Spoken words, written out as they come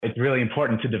it's really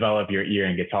important to develop your ear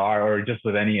in guitar or just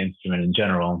with any instrument in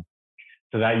general.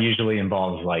 So that usually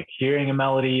involves like hearing a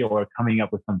melody or coming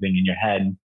up with something in your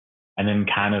head and then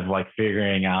kind of like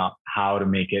figuring out how to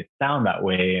make it sound that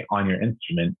way on your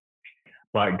instrument.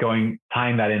 But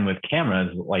tying that in with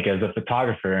cameras, like as a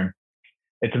photographer,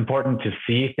 it's important to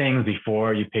see things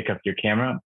before you pick up your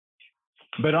camera.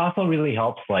 But it also really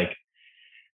helps, like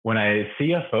when I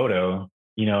see a photo,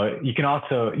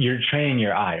 you're training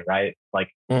your eye, right? Like,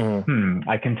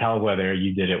 I can tell whether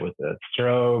you did it with a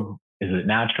strobe, is it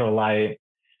natural light,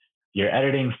 your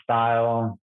editing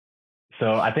style.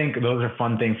 So I think those are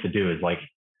fun things to do, is like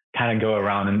kind of go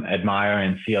around and admire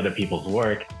and see other people's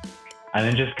work. And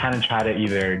then just kind of try to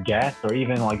either guess or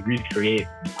even like recreate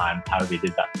sometimes how they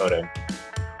did that photo.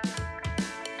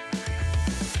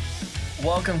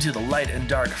 Welcome to the Light and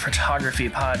Dark Photography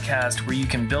Podcast, where you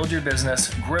can build your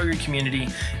business, grow your community,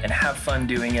 and have fun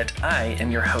doing it. I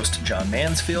am your host, John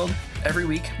Mansfield. Every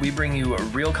week, we bring you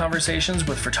real conversations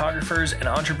with photographers and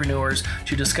entrepreneurs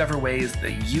to discover ways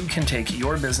that you can take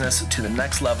your business to the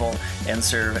next level and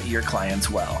serve your clients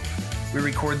well. We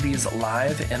record these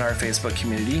live in our Facebook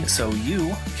community so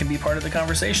you can be part of the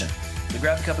conversation. So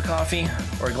grab a cup of coffee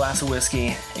or a glass of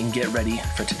whiskey and get ready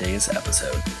for today's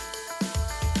episode.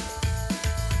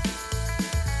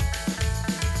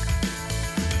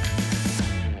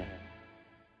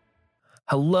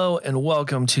 Hello and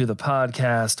welcome to the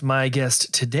podcast. My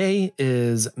guest today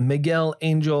is Miguel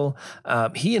Angel.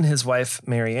 He and his wife,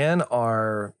 Marianne,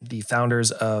 are the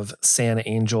founders of San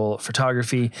Angel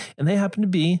Photography, and they happen to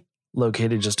be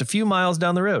located just a few miles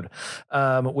down the road,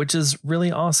 which is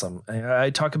really awesome. I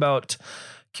talk about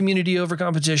community over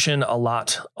competition a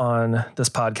lot on this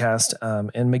podcast.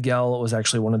 And Miguel was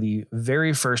actually one of the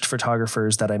very first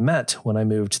photographers that I met when I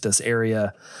moved to this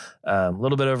area a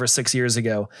little bit over 6 years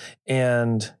ago.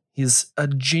 And he's a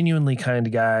genuinely kind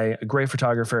guy, a great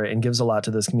photographer, and gives a lot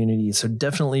to this community. So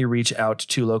definitely reach out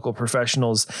to local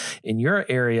professionals in your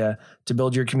area to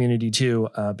build your community too,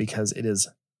 because it is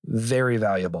very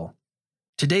valuable.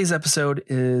 Today's episode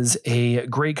is a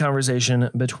great conversation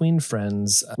between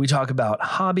friends. We talk about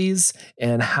hobbies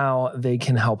and how they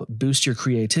can help boost your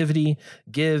creativity,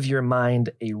 give your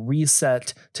mind a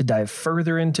reset to dive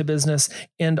further into business,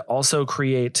 and also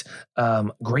create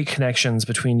great connections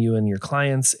between you and your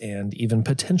clients and even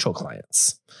potential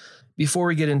clients. Before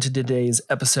we get into today's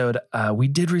episode, we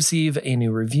did receive a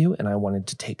new review, and I wanted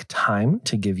to take time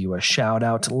to give you a shout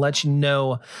out to let you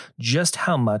know just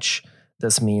how much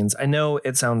this means. I know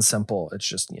it sounds simple. It's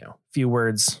just, few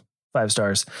words, 5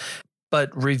 stars,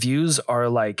 but reviews are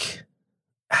like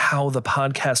how the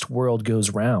podcast world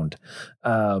goes round.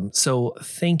 So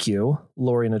thank you,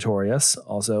 Lori Notorious.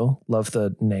 Also love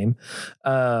the name.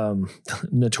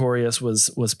 Notorious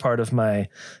was part of my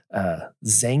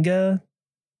Zanga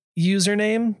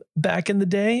username back in the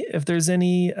day. If there's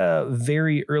any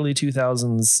very early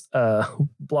 2000s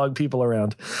blog people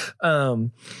around.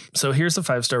 So here's a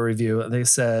 5-star review. They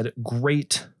said,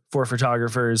 "Great for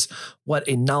photographers. What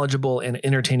a knowledgeable and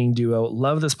entertaining duo.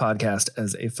 Love this podcast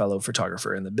as a fellow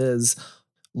photographer in the biz."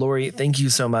 Lori, thank you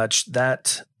so much.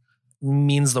 That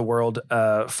means the world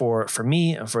for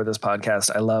me and for this podcast.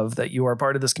 I love that you are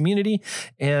part of this community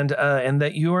and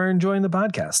that you are enjoying the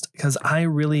podcast, because I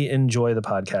really enjoy the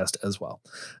podcast as well.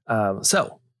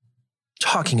 So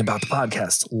talking about the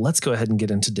podcast, let's go ahead and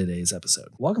get into today's episode.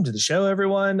 Welcome to the show,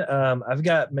 everyone. I've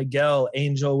got Miguel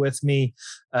Angel with me.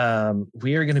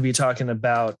 We are going to be talking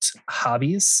about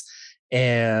hobbies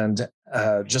and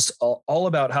just all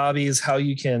about hobbies, how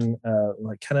you can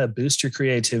kind of boost your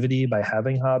creativity by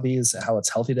having hobbies, how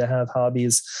it's healthy to have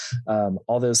hobbies,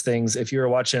 all those things. If you're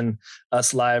watching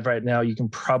us live right now, you can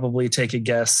probably take a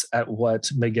guess at what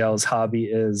Miguel's hobby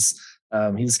is.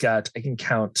 He's got, I can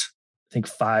count, I think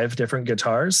 5 different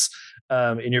guitars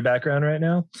in your background right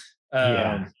now.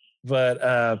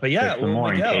 But yeah, some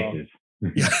more Miguel, in cases.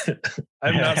 Yeah,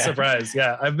 I'm not surprised.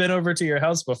 Yeah, I've been over to your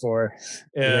house before,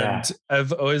 and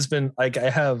I've always been like, I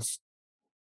have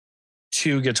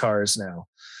 2 guitars now.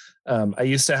 I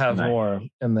used to have more,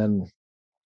 and then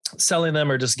selling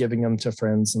them or just giving them to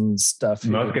friends and stuff.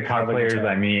 Most guitar players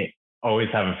I meet always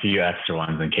have a few extra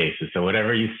ones in cases. So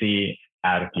whatever you see,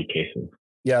 add a few cases.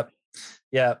 Yep.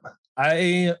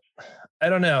 I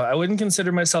don't know. I wouldn't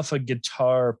consider myself a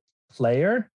guitar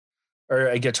player or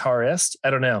a guitarist. I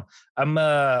don't know.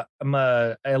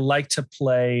 I like to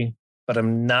play, but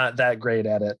I'm not that great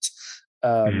at it.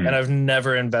 And I've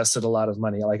never invested a lot of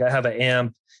money. Like I have an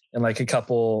amp and like a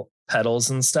couple pedals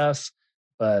and stuff,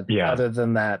 but other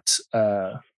than that,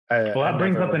 that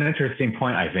brings up an interesting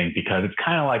point, I think, because it's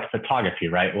kind of like photography,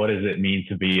 right? What does it mean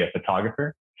to be a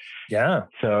photographer? Yeah.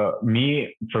 So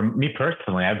for me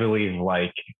personally, I believe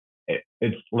like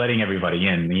it's letting everybody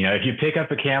in. You know, if you pick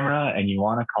up a camera and you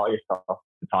want to call yourself a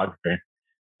photographer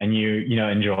and you know,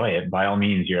 enjoy it, by all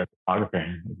means, you're a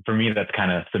photographer. For me, that's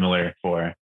kind of similar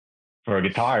for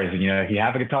guitars. You know, if you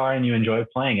have a guitar and you enjoy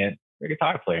playing it, you're a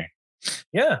guitar player.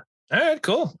 Yeah. All right,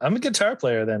 cool. I'm a guitar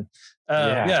player then.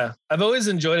 Yeah. Yeah. I've always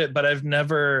enjoyed it, but I've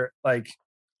never like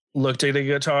looked at a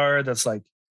guitar that's like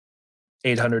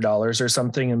 $800 or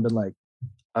something and been like,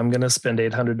 I'm going to spend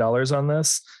 $800 on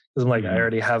this. Cause I'm like, I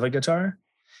already have a guitar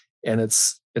and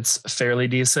it's fairly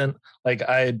decent. Like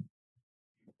I,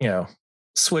 you know,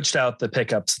 switched out the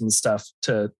pickups and stuff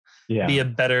to be a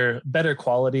better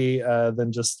quality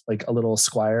than just like a little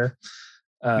Squire.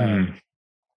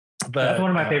 But that's one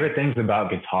of my favorite things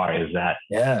about guitar is that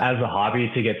as a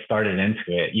hobby to get started into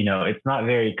it, you know, it's not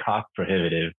very cost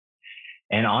prohibitive.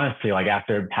 And honestly, like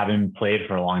after having played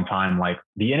for a long time, like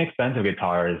the inexpensive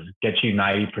guitars get you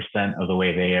 90% of the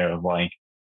way there of like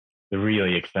the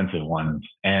really expensive ones.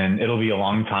 And it'll be a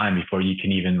long time before you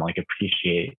can even like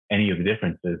appreciate any of the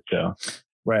differences. So,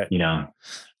 right. You know,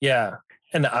 yeah.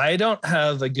 And I don't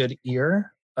have a good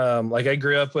ear. Like I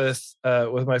grew up with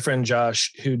my friend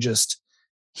Josh, who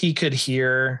he could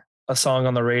hear a song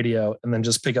on the radio and then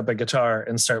just pick up a guitar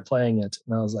and start playing it.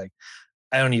 And I was like,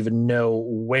 I don't even know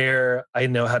where I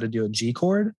know how to do a G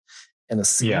chord and a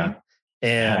C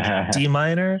and D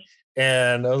minor.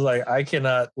 And I was like, I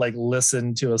cannot like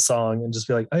listen to a song and just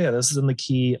be like, oh yeah, this is in the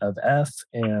key of F.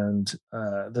 And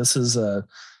this is a,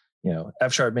 you know,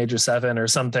 F sharp major 7 or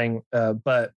something.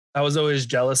 But I was always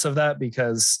jealous of that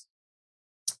because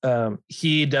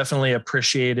he definitely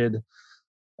appreciated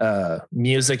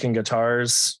music and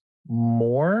guitars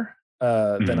more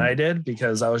than I did,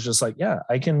 because I was just like, yeah,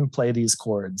 I can play these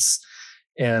chords.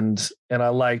 And I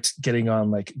liked getting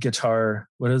on like guitar.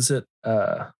 What is it?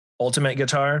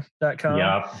 ultimateguitar.com.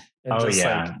 Yep. And oh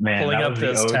yeah, like man, pulling that up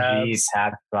was the OG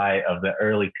tab site of the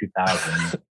early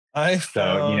 2000s.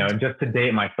 So, you know, just to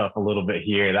date myself a little bit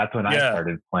here, that's when I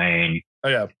started playing. Oh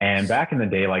yeah. And back in the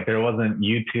day, like there wasn't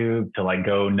YouTube to like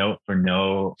go note for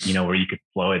note, you know, where you could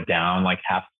slow it down like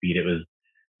half speed. It was,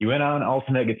 you went on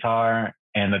Ultimate Guitar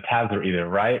and the tabs were either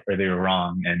right or they were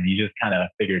wrong. And you just kind of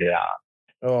figured it out.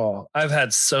 Oh, I've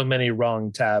had so many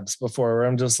wrong tabs before where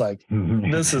I'm just like,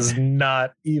 this is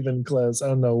not even close. I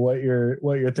don't know what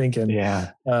you're thinking.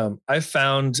 Yeah. I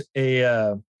found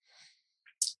a,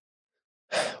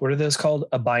 what are those called?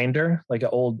 A binder, like an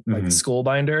old like school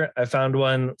binder. I found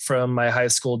one from my high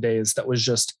school days that was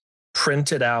just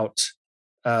printed out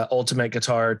Ultimate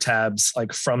Guitar tabs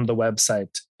like from the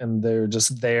website. And they're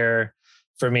just there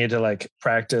for me to like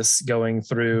practice going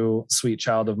through Sweet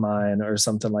Child of Mine or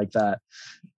something like that.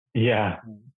 Yeah.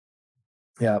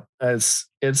 Yeah. It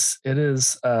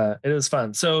is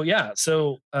fun. So yeah.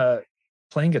 So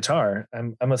playing guitar,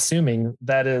 I'm assuming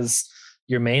that is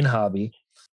your main hobby.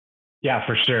 Yeah,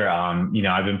 for sure. You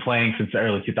know, I've been playing since the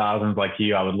early 2000s like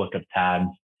you. I would look up tabs.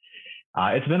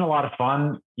 It's been a lot of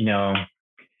fun. You know,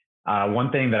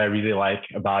 one thing that I really like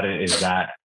about it is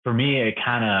that for me, it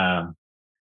kind of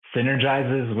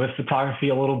synergizes with photography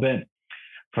a little bit.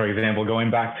 For example,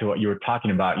 going back to what you were talking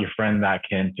about, your friend that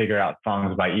can figure out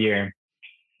songs by ear.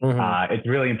 It's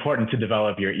really important to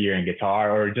develop your ear in guitar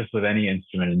or just with any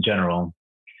instrument in general.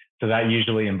 So that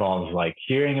usually involves like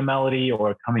hearing a melody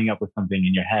or coming up with something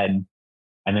in your head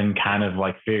and then kind of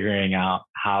like figuring out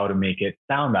how to make it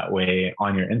sound that way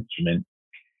on your instrument.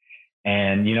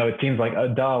 And, you know, it seems like,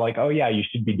 like, oh yeah, you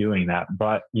should be doing that.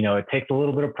 But, you know, it takes a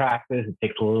little bit of practice. It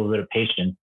takes a little bit of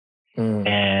patience.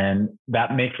 And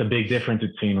that makes a big difference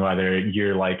between whether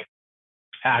you're like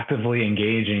actively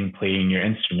engaging playing your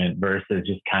instrument versus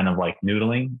just kind of like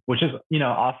noodling, which is, you know,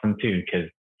 awesome too. Cause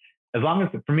as long as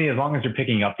you're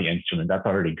picking up the instrument, that's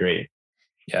already great.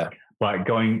 Yeah. But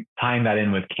tying that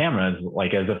in with cameras,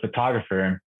 like as a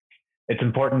photographer, it's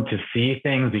important to see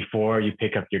things before you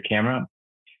pick up your camera.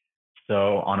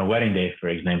 So on a wedding day, for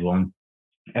example,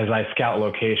 as I scout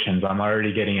locations, I'm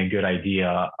already getting a good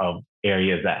idea of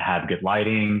areas that have good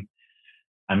lighting.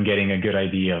 I'm getting a good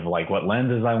idea of like what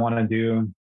lenses I want to do.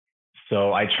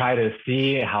 So I try to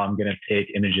see how I'm going to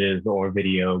take images or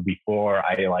video before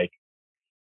I like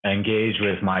engage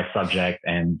with my subject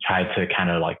and try to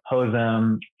kind of like pose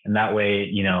them. And that way,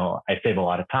 you know, I save a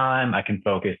lot of time. I can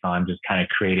focus on just kind of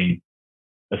creating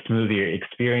a smoother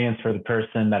experience for the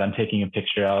person that I'm taking a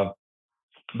picture of.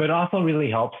 But it also really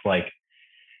helps like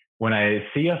when I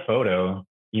see a photo,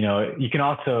 you know,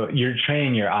 you're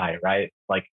training your eye, right?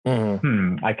 Like,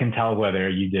 I can tell whether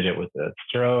you did it with a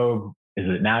strobe, is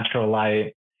it natural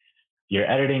light, your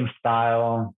editing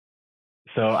style.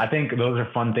 So I think those are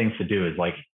fun things to do, is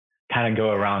like kind of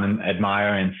go around and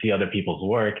admire and see other people's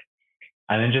work,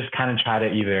 and then just kind of try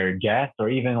to either guess or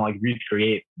even like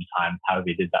recreate sometimes how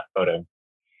they did that photo.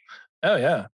 Oh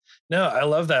yeah. No, I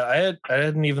love that. I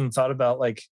hadn't even thought about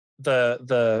like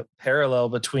the parallel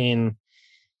between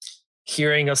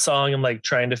hearing a song and like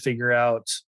trying to figure out,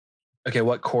 okay,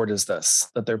 what chord is this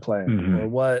that they're playing, or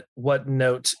what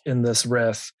note in this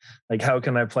riff, like how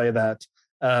can I play that?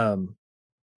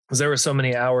 Because there were so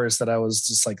many hours that I was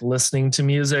just like listening to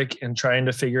music and trying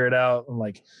to figure it out, and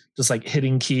like just like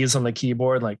hitting keys on the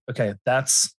keyboard, like, okay,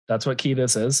 that's what key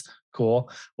this is. Cool.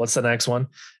 What's the next one?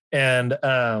 And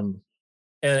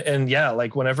yeah,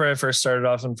 like whenever I first started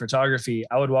off in photography,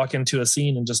 I would walk into a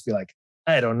scene and just be like,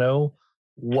 I don't know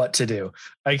what to do.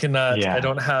 I cannot, I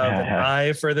don't have an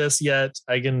eye for this yet.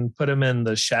 I can put them in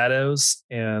the shadows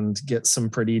and get some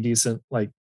pretty decent,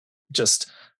 like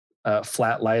just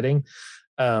flat lighting.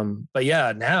 But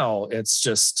yeah, now it's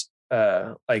just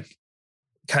like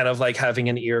kind of like having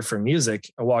an ear for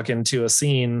music. I walk into a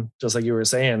scene, just like you were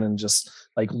saying, and just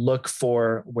like look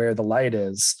for where the light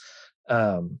is.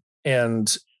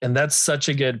 And that's such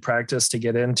a good practice to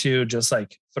get into, just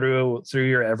like through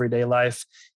your everyday life.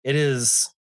 It is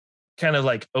kind of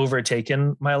like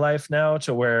overtaken my life now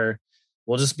to where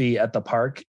we'll just be at the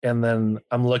park and then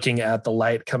I'm looking at the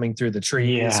light coming through the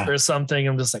trees or something.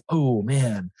 I'm just like, oh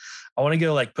man, I want to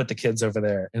go like put the kids over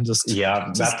there and just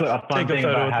that's a fun thing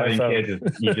about having kids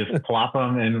is you just plop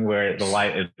them in where the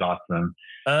light is awesome.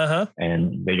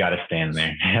 And they got to stand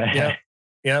there.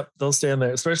 Yep, they'll stand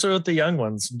there, especially with the young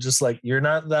ones. Just like, you're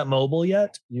not that mobile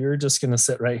yet. You're just going to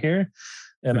sit right here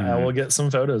and I will get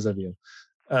some photos of you.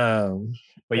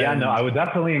 But yeah, no, I would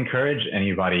definitely encourage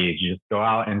anybody to just go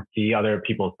out and see other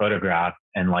people's photographs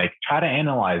and like try to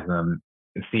analyze them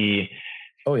to see.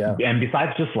 Oh yeah. And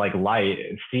besides just like light,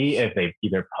 see if they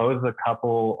either pose a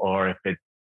couple or if it's,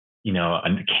 you know, a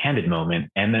candid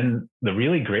moment. And then the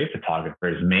really great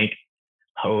photographers make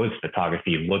pose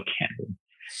photography look candid.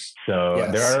 So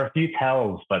there are a few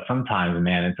tells, but sometimes,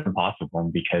 man, it's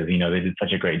impossible because, you know, they did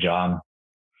such a great job.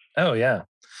 Oh yeah.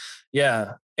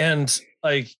 Yeah. And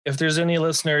like, if there's any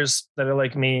listeners that are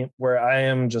like me, where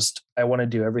I want to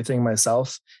do everything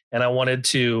myself and I wanted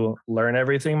to learn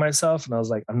everything myself. And I was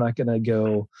like, I'm not going to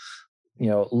go, you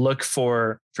know, look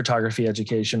for photography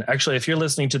education. Actually, if you're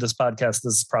listening to this podcast,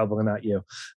 this is probably not you,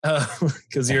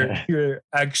 because you're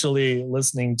actually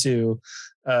listening to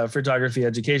photography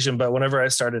education. But whenever I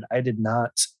started, I did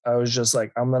not. I was just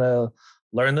like, I'm going to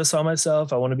learn this all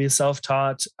myself. I want to be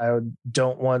self-taught. I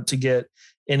don't want to get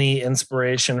any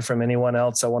inspiration from anyone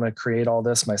else. I want to create all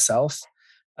this myself.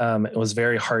 It was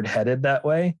very hard-headed that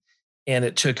way. And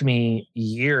it took me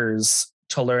years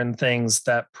to learn things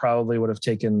that probably would have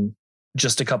taken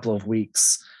just a couple of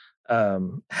weeks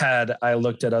had I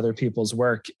looked at other people's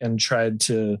work and tried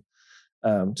to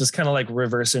just kind of like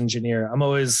reverse engineer. I'm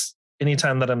always,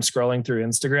 anytime that I'm scrolling through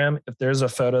Instagram, if there's a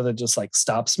photo that just like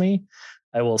stops me,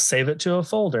 I will save it to a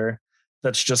folder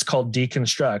that's just called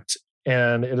Deconstruct.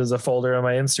 And it is a folder on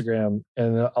my Instagram.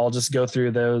 And I'll just go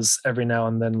through those every now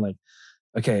and then, like,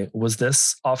 okay, was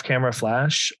this off camera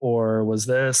flash, or was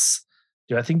this,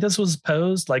 do I think this was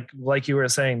posed? Like you were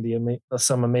saying,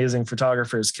 some amazing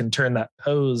photographers can turn that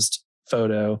posed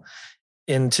photo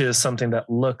into something that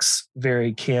looks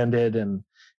very candid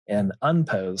and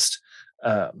unposed.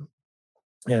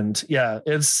 And yeah,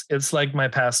 it's like my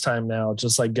pastime now,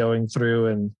 just like going through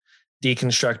and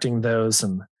deconstructing those.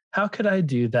 And how could I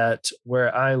do that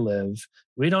where I live?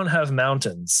 We don't have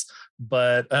mountains,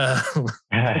 but it's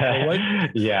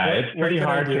pretty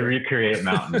hard to recreate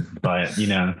mountains, but you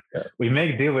know, we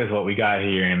make do with what we got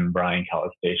here in Bryan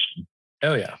College Station.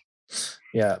 Oh yeah.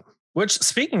 Yeah. Which,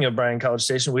 speaking of Bryan College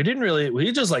Station, we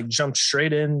just like jumped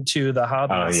straight into the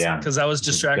hobbies because I was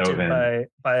distracted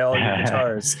by all your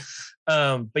guitars.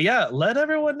 But yeah, let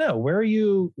everyone know, where are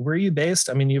you based?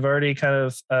 I mean, you've already kind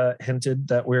of hinted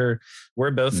that we're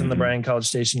both in the Bryan College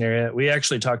Station area. We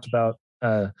actually talked about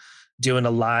doing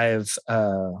a live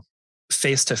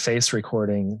face-to-face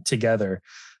recording together.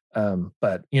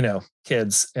 But you know,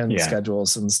 kids and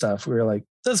schedules and stuff, we were like,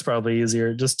 that's probably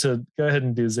easier just to go ahead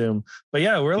and do Zoom. But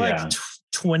yeah, we're like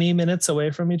 20 minutes away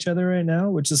from each other right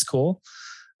now, which is cool.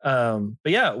 But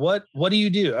yeah, what do you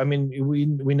do? I mean,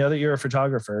 we know that you're a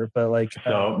photographer, but like,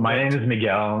 so my name is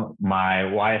Miguel. My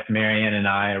wife, Marianne, and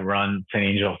I run St.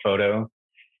 Angel Photo.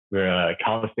 We're a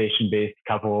College Station based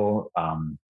couple,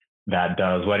 that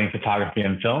does wedding photography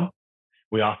and film.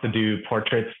 We also do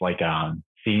portraits like,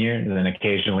 seniors and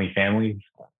occasionally families.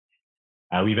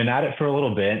 We've been at it for a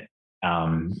little bit. You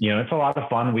know, it's a lot of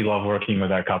fun. We love working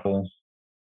with our couples.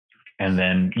 And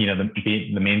then, you know,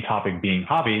 the main topic being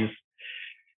hobbies.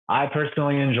 I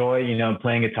personally enjoy,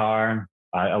 playing guitar.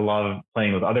 I love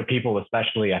playing with other people,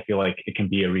 especially. I feel like it can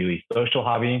be a really social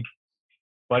hobby,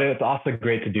 but it's also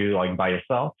great to do like by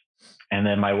yourself. And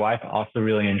then my wife also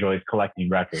really enjoys collecting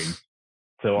records.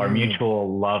 So our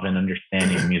mutual love and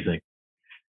understanding of music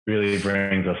really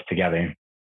brings us together.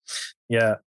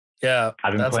 Yeah. Yeah.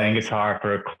 I've been playing guitar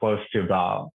for close to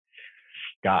about,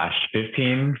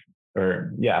 15,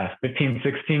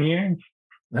 16 years.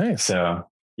 Nice. So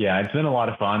yeah, it's been a lot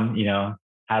of fun,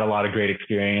 had a lot of great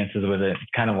experiences with it. It's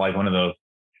kind of like one of those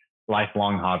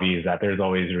lifelong hobbies that there's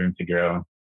always room to grow.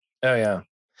 Oh yeah.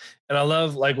 And I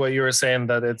love like what you were saying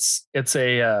that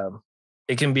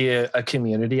it can be a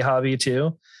community hobby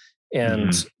too.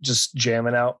 And just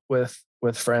jamming out with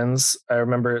friends. I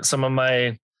remember some of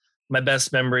my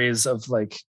best memories of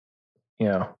like,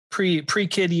 pre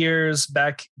kid years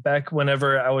back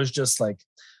whenever I was just like,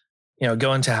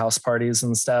 going to house parties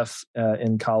and stuff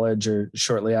in college or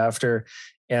shortly after.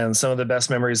 And some of the best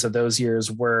memories of those years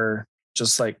were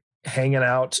just like hanging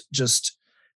out just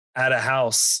at a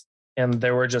house, and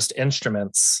there were just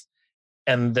instruments,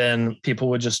 and then people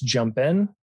would just jump in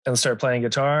and start playing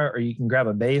guitar, or you can grab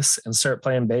a bass and start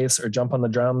playing bass or jump on the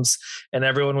drums. And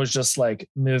everyone was just like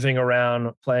moving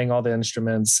around, playing all the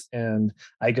instruments. And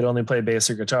I could only play bass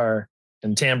or guitar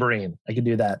and tambourine. I could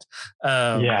do that.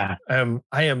 I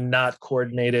am not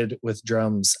coordinated with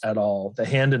drums at all. The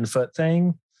hand and foot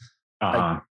thing,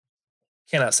 I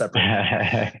cannot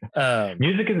separate.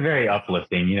 Music is very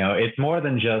uplifting. It's more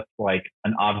than just like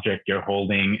an object you're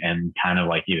holding and kind of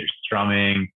like either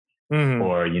strumming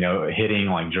or, hitting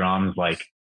like drums. Like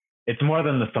it's more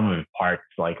than the sum of parts.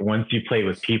 Like once you play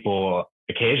with people,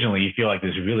 occasionally you feel like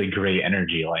there's really great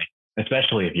energy, like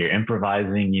especially if you're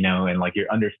improvising, and like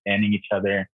you're understanding each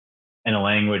other in a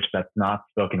language that's not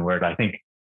spoken word. I think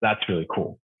that's really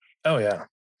cool. Oh yeah.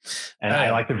 And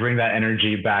I like to bring that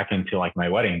energy back into like my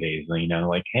wedding days,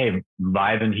 like, hey,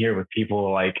 vibing here with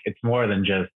people. Like it's more than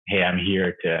just, hey, I'm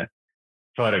here to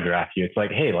photograph you. It's like,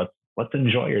 hey, let's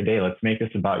enjoy your day. Let's make this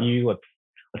about you. Let's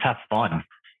have fun.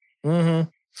 Mm-hmm.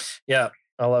 Yeah.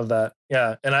 I love that.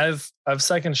 Yeah. And I've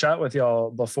second shot with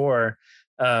y'all before.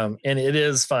 And it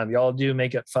is fun. Y'all do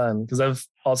make it fun, because I've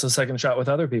also second shot with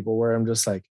other people where I'm just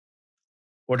like,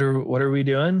 what are we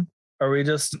doing? Are we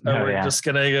just just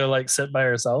gonna go like sit by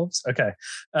ourselves? Okay.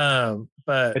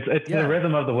 But it's the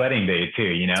rhythm of the wedding day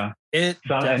too,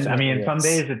 some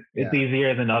days it's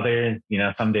easier than others,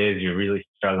 some days you're really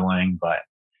struggling, but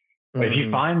if you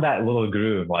find that little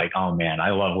groove, like, oh man, I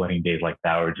love wedding days like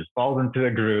that, where it just falls into the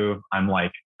groove. I'm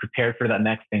like prepared for that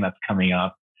next thing that's coming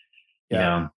up.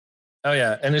 Oh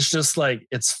yeah. And it's just like,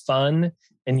 it's fun,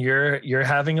 and you're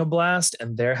having a blast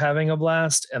and they're having a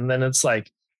blast. And then it's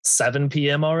like 7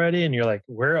 p.m. already, and you're like,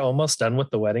 we're almost done with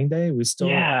the wedding day. We still,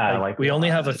 we only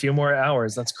have a few more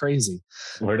hours. That's crazy.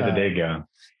 Where did the day go?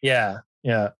 Yeah.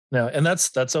 Yeah. No. And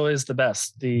that's always the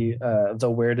best. The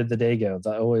where did the day go?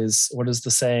 What is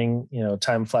the saying?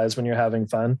 Time flies when you're having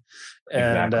fun.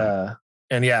 And, exactly.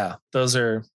 And yeah, those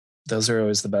are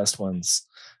always the best ones.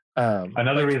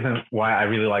 Another reason why I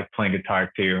really like playing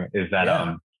guitar too is that,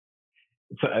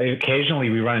 so occasionally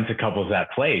we run into couples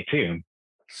that play too.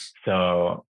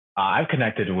 So I've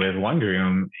connected with one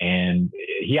groom, and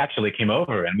he actually came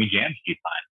over and we jammed a few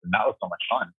times, and that was so much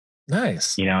fun.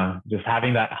 Nice. Just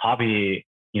having that hobby,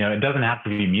 it doesn't have to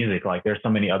be music. Like there's so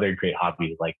many other great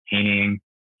hobbies like painting.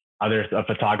 A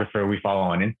photographer we follow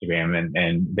on Instagram,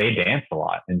 and they dance a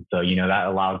lot. And so, that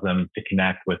allows them to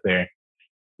connect with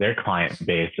their client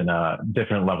base in a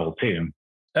different level too.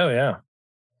 Oh yeah.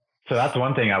 So that's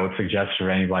one thing I would suggest for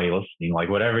anybody listening. Like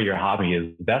whatever your hobby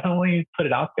is, definitely put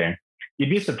it out there. You'd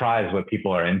be surprised what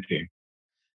people are into.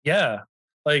 Yeah.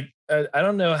 Like, I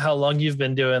don't know how long you've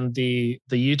been doing the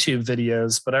YouTube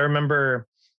videos, but I remember,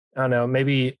 I don't know,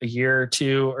 maybe a year or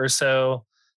two or so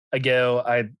ago,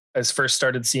 I first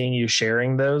started seeing you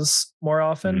sharing those more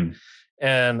often.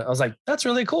 And I was like, that's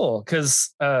really cool.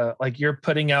 Cause like you're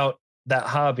putting out that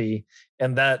hobby,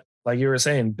 and that, like you were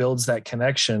saying, builds that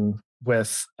connection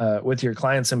with your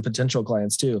clients and potential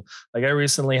clients too. Like I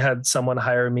recently had someone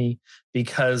hire me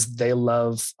because they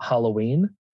love Halloween,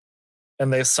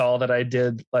 and they saw that I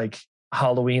did like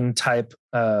Halloween type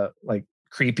like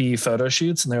creepy photo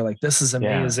shoots, and they're like, this is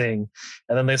amazing. Yeah.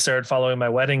 And then they started following my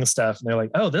wedding stuff, and they're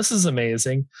like, oh, this is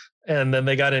amazing. And then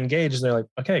they got engaged, and they're like,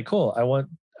 okay, cool. I want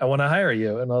to hire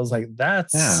you. And I was like,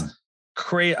 that's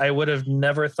great. I would have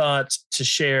never thought to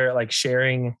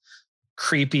sharing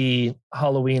creepy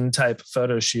Halloween type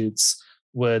photo shoots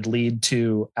would lead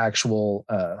to actual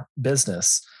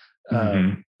business.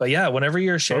 But yeah, whenever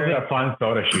you're sharing, those are fun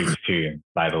photo shoots too,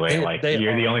 by the way.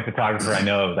 You're the only photographer I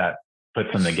know of that put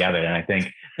some together. And I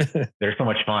think they're so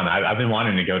much fun. I've been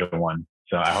wanting to go to one.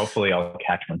 So hopefully I'll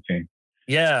catch one soon.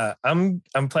 Yeah, I'm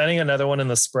planning another one in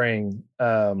the spring,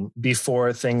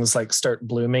 before things like start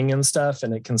blooming and stuff,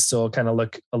 and it can still kind of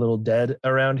look a little dead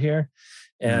around here,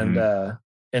 and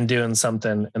and doing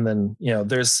something. And then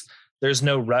there's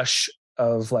no rush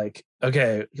of like,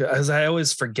 okay, as I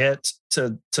always forget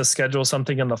to schedule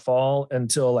something in the fall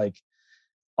until like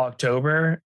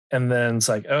October, and then it's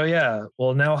like, oh yeah,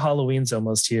 well now Halloween's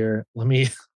almost here. Let me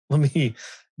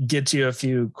get you a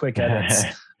few quick edits.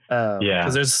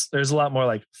 Because there's a lot more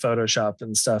like Photoshop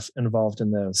and stuff involved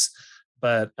in those.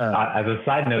 But as a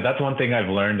side note, that's one thing I've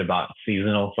learned about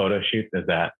seasonal photo shoots is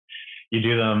that you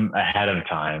do them ahead of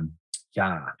time.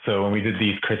 Yeah. So when we did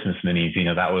these Christmas minis,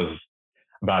 that was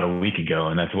about a week ago,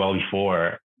 and that's well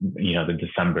before the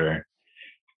December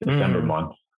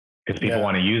month, because people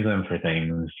want to use them for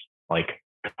things like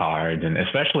cards, and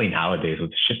especially nowadays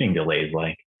with shipping delays,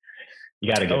 like you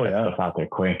got to get that stuff out there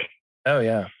quick. Oh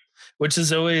yeah.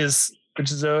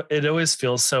 It always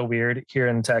feels so weird here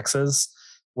in Texas,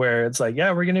 where it's like,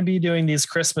 yeah, we're going to be doing these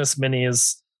Christmas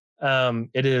minis.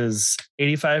 It is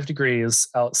 85 degrees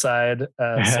outside,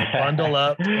 so bundle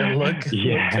up and look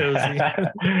cozy.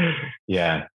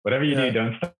 Yeah, whatever you do,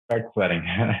 don't start sweating.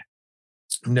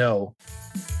 No.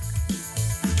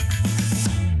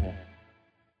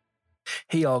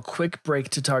 Hey, y'all, quick break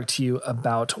to talk to you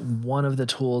about one of the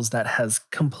tools that has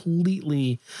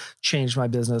completely changed my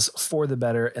business for the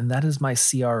better, and that is my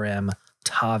CRM,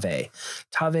 Tave.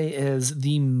 Tave is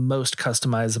the most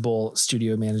customizable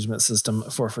studio management system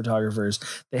for photographers.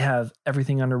 They have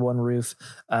everything under one roof,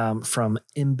 from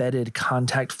embedded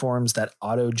contact forms that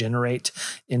auto-generate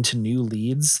into new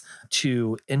leads,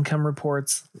 to income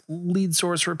reports, lead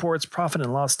source reports, profit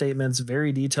and loss statements,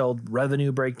 very detailed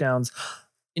revenue breakdowns.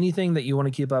 Anything that you want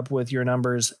to keep up with your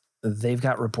numbers, they've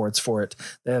got reports for it.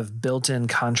 They have built-in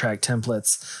contract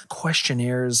templates,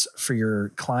 questionnaires for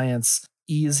your clients,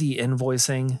 easy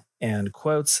invoicing, and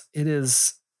quotes. It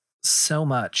is so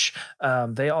much.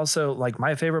 They also, like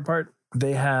my favorite part,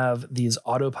 they have these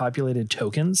auto-populated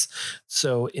tokens.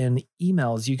 So in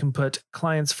emails, you can put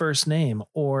client's first name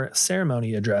or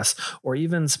ceremony address, or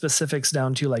even specifics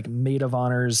down to like maid of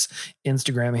honor's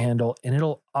Instagram handle, and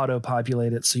it'll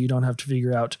auto-populate it so you don't have to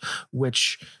figure out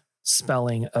which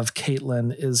spelling of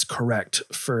Caitlin is correct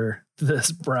for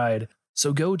this bride.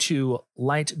 So go to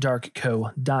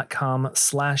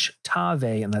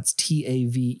lightdarkco.com/Tave, and that's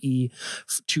TAVE,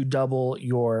 to double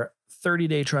your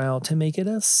 30-day trial to make it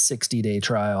a 60-day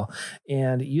trial.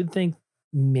 And you'd think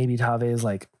maybe Tave is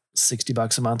like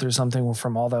 $60 a month or something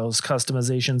from all those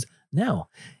customizations. No,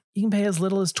 you can pay as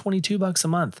little as $22 a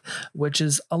month, which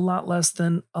is a lot less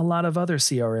than a lot of other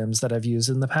CRMs that I've used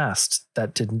in the past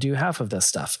that didn't do half of this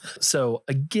stuff. So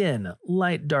again,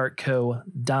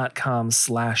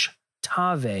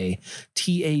 lightdarkco.com/Tave,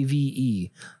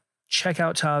 TAVE. Check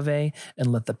out Tave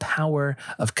and let the power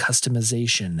of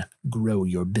customization grow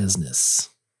your business.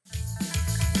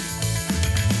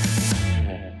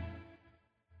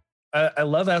 I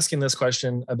love asking this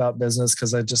question about business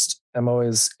because I'm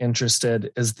always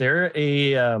interested. Is there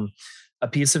a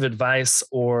piece of advice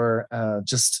or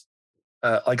just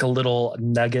like a little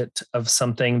nugget of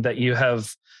something that you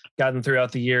have gotten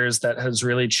throughout the years that has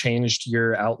really changed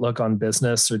your outlook on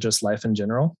business or just life in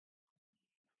general?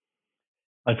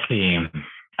 Let's see.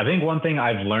 I think one thing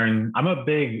I've learned, I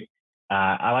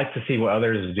like to see what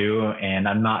others do, and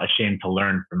I'm not ashamed to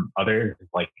learn from others.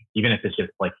 Like, even if it's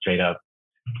just like straight up,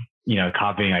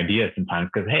 copying ideas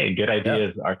sometimes, because hey, good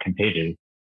ideas are contagious.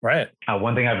 Right.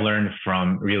 One thing I've learned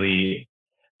from really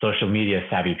social media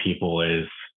savvy people is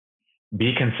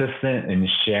be consistent in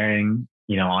sharing,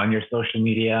 on your social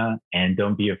media, and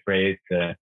don't be afraid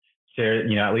to share,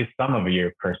 at least some of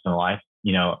your personal life.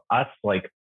 Us, like,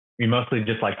 we mostly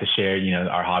just like to share,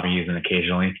 our hobbies, and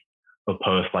occasionally we'll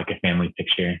post like a family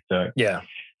picture. So yeah,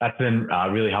 that's been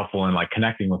really helpful in like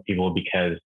connecting with people,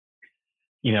 because,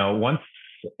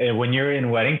 when you're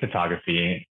in wedding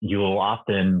photography, you'll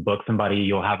often book somebody,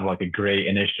 you'll have like a great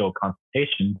initial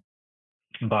consultation,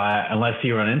 but unless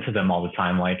you run into them all the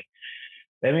time, like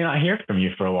they may not hear from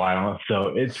you for a while.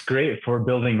 So it's great for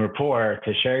building rapport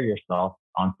to share yourself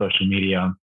on social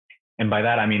media. And by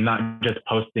that, I mean, not just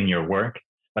posting your work,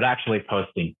 but actually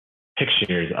posting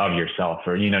pictures of yourself,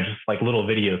 or, just like little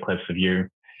video clips of you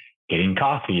getting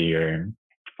coffee or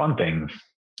fun things.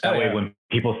 That way, when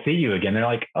people see you again, they're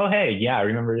like, oh, hey, yeah, I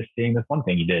remember just seeing this one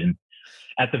thing you did. And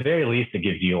at the very least, it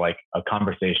gives you like a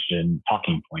conversation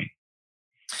talking point.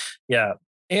 Yeah.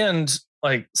 And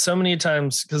like so many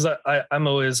times, because I'm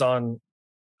always on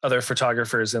other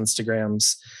photographers'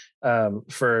 Instagrams,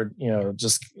 for,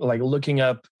 just like looking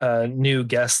up new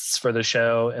guests for the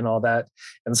show and all that.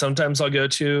 And sometimes I'll go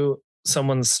to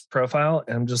someone's profile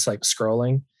and I'm just like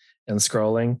scrolling and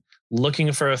scrolling,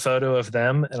 looking for a photo of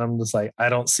them. And I'm just like, I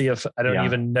don't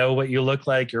even know what you look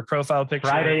like. Your profile picture.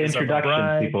 Friday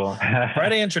introductions, people.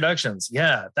 Friday introductions.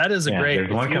 Yeah, that is a great.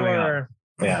 There's one coming up.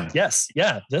 Yeah. Yes.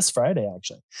 Yeah. This Friday,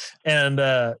 actually. And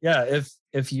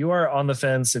if you are on the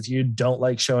fence, if you don't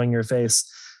like showing your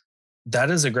face,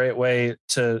 that is a great way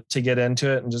to get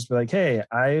into it and just be like, hey,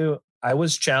 I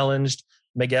was challenged.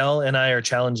 Miguel and I are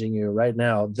challenging you right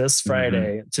now this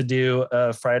Friday to do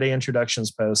a Friday introductions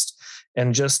post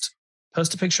and just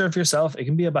post a picture of yourself. It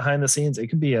can be a behind the scenes. It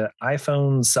can be an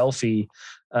iPhone selfie.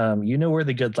 You know where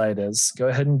the good light is. Go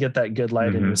ahead and get that good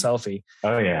light in your selfie.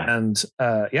 Oh yeah. And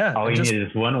all you need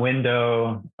is one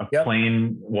window, a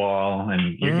plain wall,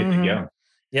 and you're good to go.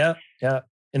 Yeah. Yeah.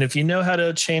 And if you know how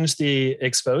to change the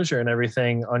exposure and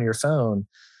everything on your phone,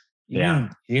 you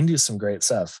can do some great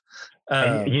stuff.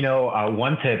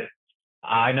 One tip,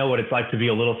 I know what it's like to be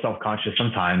a little self-conscious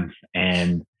sometimes,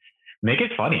 and make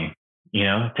it funny.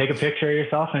 Take a picture of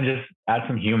yourself and just add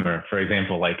some humor. For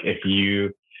example, like if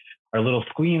you are a little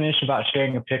squeamish about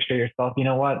sharing a picture of yourself, you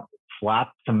know what?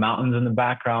 Slap some mountains in the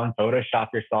background, Photoshop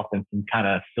yourself in some kind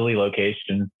of silly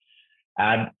location,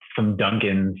 add some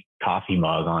Dunkin's coffee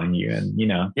mug on you, and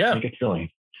make it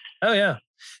silly. Oh yeah.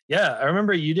 Yeah. I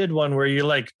remember you did one where you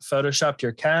like Photoshopped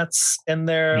your cats in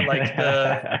there, like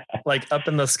like up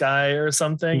in the sky or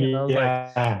something. And I was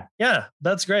like, yeah,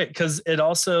 that's great. Cause it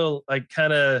also like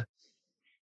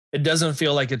it doesn't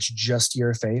feel like it's just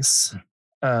your face.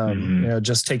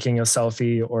 Just taking a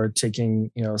selfie or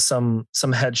taking, some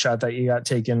headshot that you got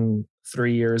taken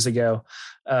 3 years ago.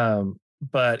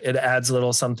 But it adds a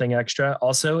little something extra.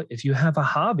 Also, if you have a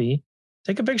hobby,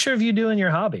 take a picture of you doing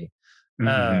your hobby.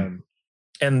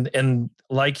 And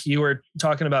like you were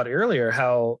talking about earlier,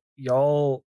 how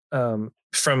y'all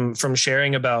from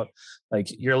sharing about like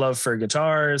your love for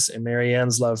guitars and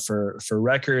Marianne's love for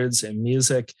records and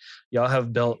music, y'all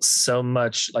have built so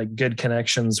much like good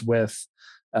connections with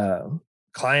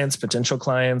clients, potential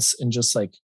clients, and just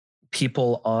like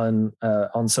people on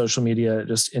social media,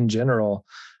 just in general,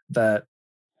 that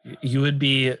you would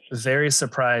be very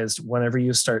surprised whenever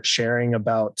you start sharing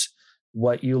about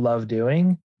what you love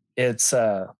doing. It's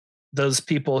those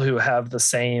people who have the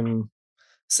same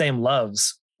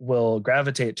loves will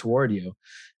gravitate toward you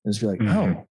and just be like,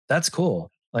 oh, that's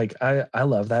cool. Like I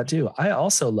love that too. I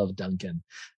also love Dunkin',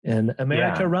 and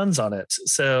America runs on it.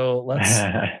 So let's,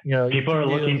 people are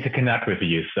looking to connect with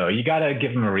you. So you got to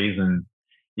give them a reason.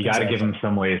 You got to give them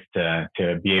some ways to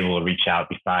be able to reach out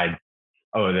besides,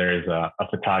 oh, there's a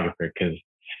photographer. Cause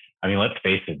I mean, let's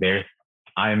face it,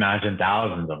 I imagine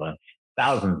thousands and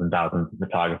thousands of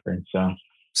photographers.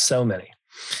 So many.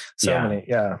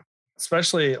 Yeah.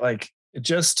 Especially like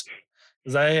just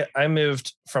as I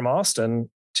moved from Austin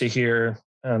to here,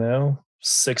 I don't know,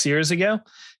 6 years ago.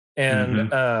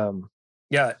 And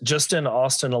just in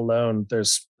Austin alone,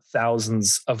 there's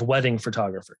thousands of wedding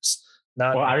photographers.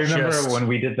 I remember when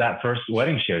we did that first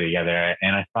wedding show together,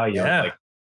 and I saw you, I was like,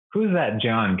 who's that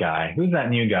John guy? Who's that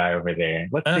new guy over there?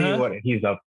 Let's see what he's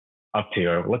up to,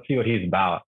 or let's see what he's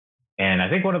about. And I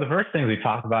think one of the first things we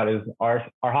talked about is our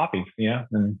hobbies,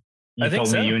 and you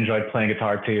told me you enjoyed playing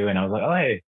guitar too. And I was like, oh,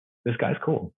 hey, this guy's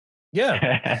cool.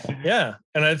 Yeah. Yeah.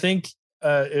 And I think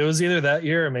it was either that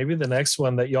year or maybe the next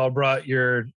one that y'all brought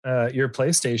your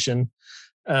PlayStation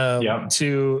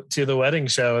to the wedding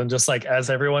show. And just like,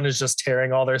 as everyone is just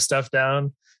tearing all their stuff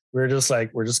down, we're just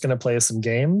going to play some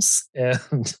games. And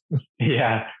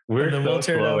we're so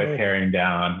slow at tearing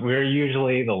down. We're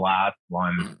usually the last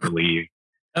ones to leave.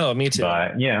 Oh, me too.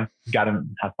 But got to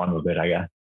have fun with it, I guess.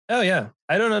 Oh yeah.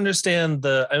 I don't understand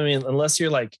unless you're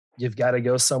like, you've got to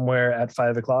go somewhere at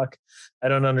 5 o'clock. I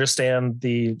don't understand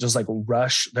the just like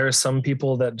rush. There are some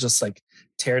people that just like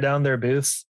tear down their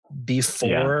booth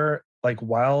before, like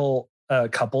while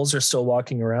couples are still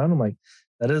walking around. I'm like,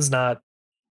 that is not,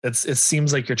 it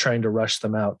seems like you're trying to rush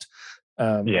them out.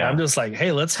 I'm just like,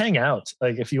 hey, let's hang out.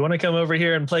 Like if you want to come over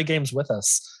here and play games with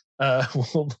us,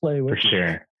 we'll play with you. For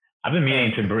sure. I've been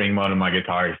meaning to bring one of my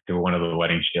guitars to one of the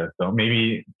wedding shows. So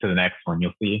maybe to the next one,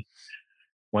 you'll see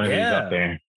one of these up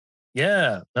there.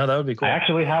 Yeah. No, that would be cool. I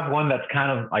actually have one that's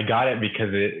I got it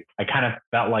because I kind of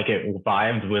felt like it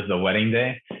vibed with the wedding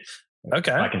day. Okay.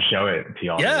 So I can show it to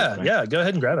y'all. Yeah. Go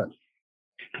ahead and grab it.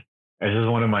 This is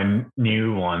one of my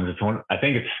new ones. I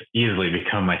think it's easily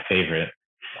become my favorite.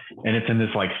 And it's in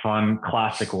this like fun,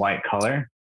 classic white color.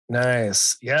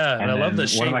 Nice. Yeah. And I love the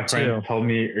shape too. One of my friends told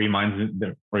me it reminds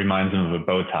him of a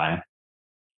bow tie.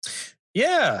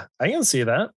 Yeah, I can see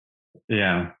that.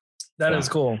 Yeah. That is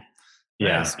cool.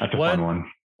 Yeah, nice. that's a fun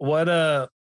one.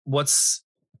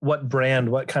 What brand,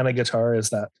 what kind of guitar is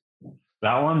that?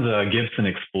 That one's a Gibson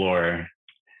Explorer.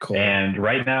 Cool. And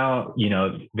right now,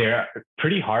 they're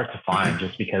pretty hard to find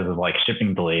just because of like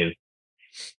shipping delays.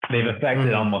 They've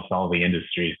affected almost all the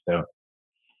industry. So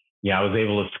yeah, I was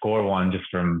able to score one just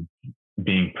from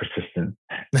being persistent.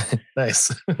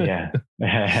 Nice. Yeah.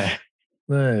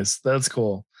 Nice. That's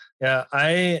cool. Yeah.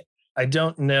 I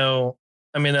don't know.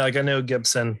 I mean, like I know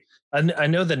Gibson. I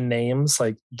know the names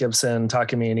like Gibson,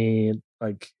 Takamine,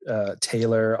 like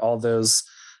Taylor, all those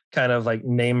kind of like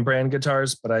name brand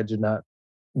guitars, but I do not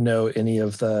know any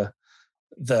of the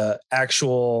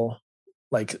actual,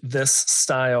 like this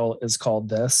style is called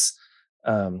this.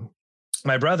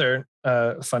 My brother,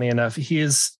 funny enough, he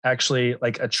is actually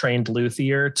like a trained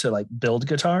luthier to like build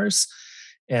guitars,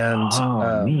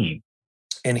 and neat.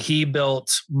 And he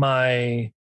built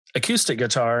my acoustic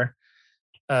guitar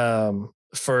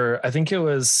for, I think it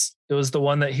was the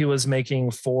one that he was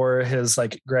making for his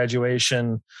like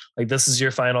graduation, like this is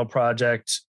your final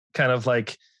project, kind of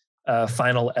like a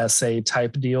final essay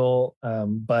type deal,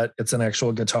 but it's an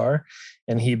actual guitar,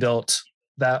 and he built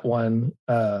that one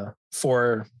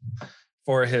for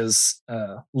his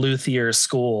luthier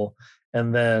school,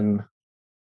 and then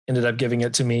ended up giving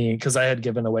it to me because I had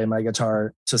given away my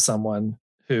guitar to someone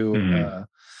who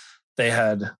they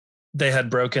had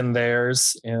broken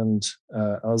theirs, and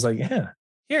I was like, yeah,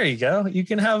 here you go, you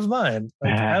can have mine.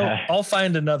 Like, I'll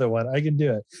find another one, I can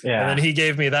do it. Yeah. And then he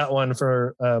gave me that one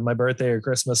for my birthday or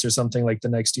Christmas or something like the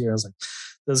next year. I was like,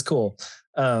 this is cool.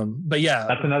 But yeah,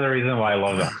 that's another reason why I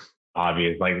love the hobby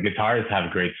is like guitars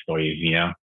have great stories,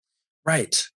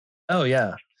 Right. Oh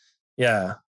yeah.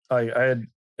 Yeah.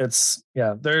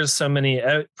 There's so many,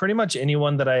 pretty much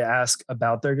anyone that I ask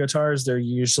about their guitars, they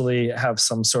usually have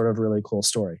some sort of really cool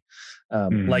story.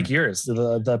 Like yours,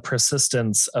 the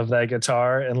persistence of that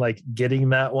guitar and like getting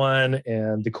that one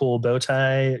and the cool bow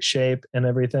tie shape and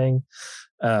everything.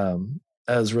 That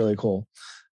was really cool.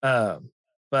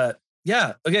 But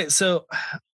yeah. Okay. So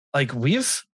like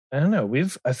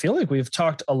I feel like we've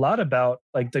talked a lot about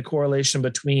like the correlation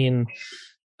between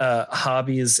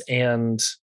hobbies and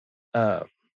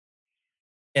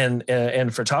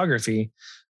photography.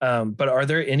 But are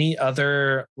there any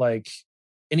other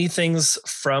any things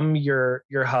from your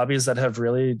hobbies that have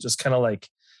really just kind of like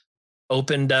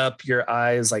opened up your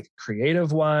eyes, like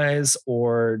creative wise,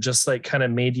 or just like kind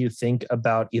of made you think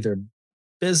about either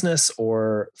business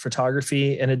or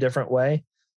photography in a different way?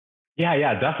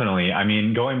 Yeah, definitely. I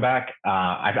mean, going back,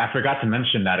 I forgot to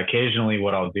mention that occasionally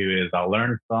what I'll do is I'll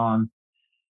learn a song,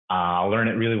 I'll learn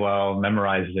it really well,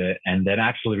 memorize it, and then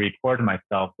actually record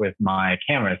myself with my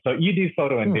camera. So you do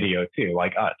photo and video too,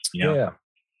 like us, Yeah.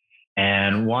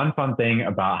 And one fun thing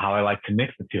about how I like to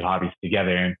mix the two hobbies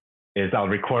together is I'll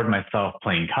record myself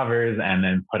playing covers and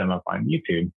then put them up on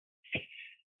YouTube.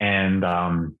 And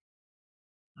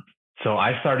so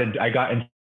I got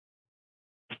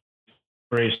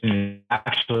inspiration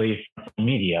actually from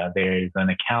media. There's an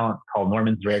account called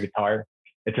Norman's Rare Guitar.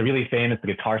 It's a really famous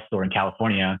guitar store in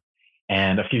California.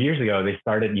 And a few years ago, they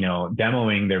started,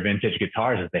 demoing their vintage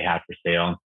guitars that they had for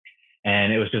sale.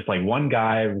 And it was just like one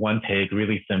guy, one take,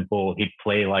 really simple. He'd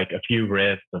play like a few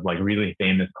riffs of like really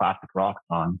famous classic rock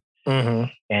songs. And,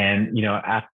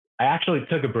 I actually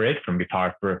took a break from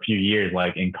guitar for a few years.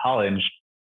 Like in college,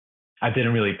 I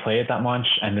didn't really play it that much.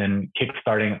 And then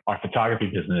kickstarting our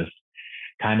photography business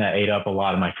kind of ate up a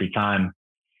lot of my free time.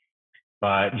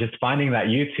 But just finding that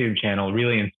YouTube channel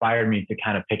really inspired me to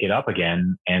kind of pick it up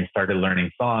again and started learning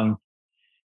songs.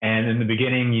 And in the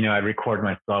beginning, I'd record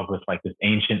myself with like this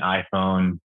ancient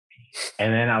iPhone.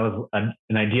 And then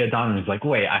an idea dawned on me, was like,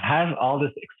 wait, I have all this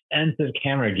expensive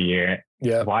camera gear.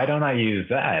 Yeah. Why don't I use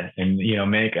that and,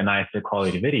 make a nicer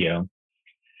quality video?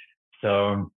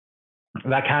 So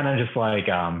that kind of just like,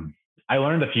 I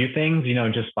learned a few things,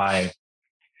 just by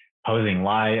posing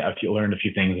live. I learned a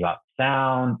few things about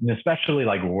sound, and especially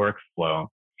like workflow.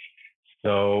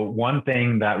 So one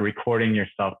thing that recording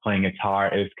yourself playing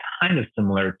guitar is kind of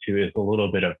similar to is a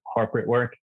little bit of corporate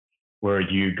work, where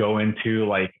you go into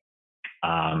like,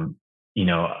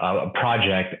 a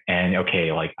project and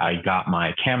okay, like I got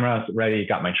my camera ready,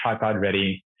 got my tripod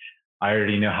ready. I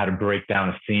already know how to break down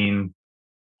a scene.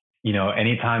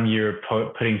 Anytime you're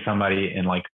putting somebody in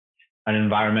like an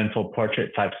environmental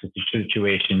portrait type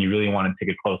situation, you really want to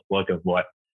take a close look of what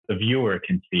the viewer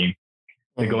can see.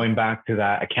 So going back to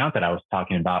that account that I was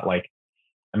talking about,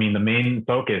 the main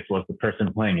focus was the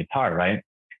person playing guitar, right?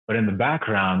 But in the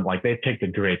background, like they picked a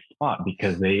great spot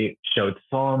because they showed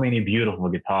so many beautiful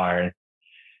guitars.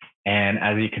 And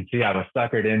as you can see, I was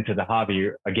suckered into the hobby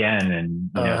again. And,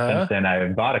 since then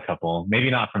I've bought a couple,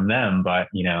 maybe not from them, but,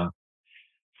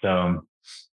 so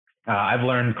I've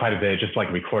learned quite a bit, just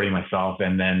like recording myself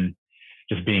and then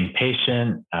just being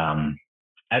patient,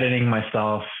 editing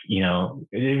myself,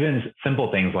 even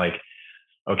simple things like,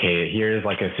 okay, here's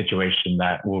like a situation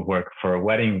that will work for a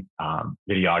wedding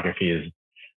videography is,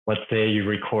 let's say you're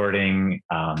recording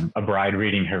a bride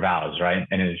reading her vows, right?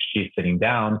 And if she's sitting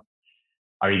down,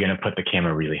 are you going to put the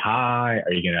camera really high?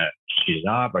 Are you going to shoot it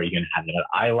up? Are you going to have it at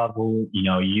eye level?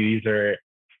 These are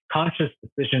conscious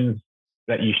decisions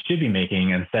that you should be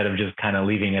making instead of just kind of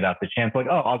leaving it up to chance. Like,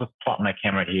 oh, I'll just plop my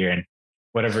camera here and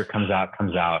whatever comes out,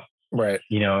 comes out. Right.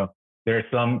 There are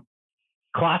some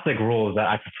classic rules that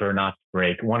I prefer not to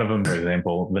break. One of them, for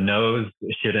example, the nose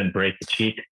shouldn't break the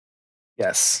cheek.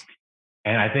 Yes.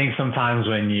 And I think sometimes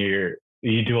when you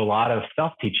do a lot of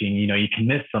self-teaching, you can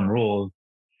miss some rules.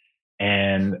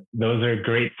 And those are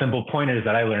great, simple pointers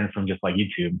that I learned from just like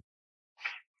YouTube.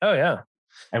 Oh, yeah.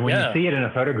 And when you see it in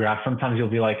a photograph, sometimes you'll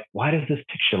be like, why does this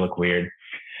picture look weird?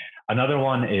 Another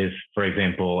one is, for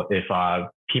example, if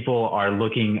people are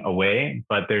looking away,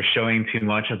 but they're showing too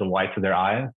much of the whites of their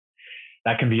eyes,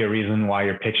 that can be a reason why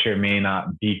your picture may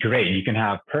not be great. You can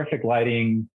have perfect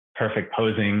lighting, perfect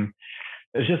posing.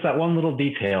 It's just that one little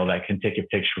detail that can take your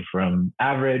picture from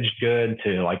average, good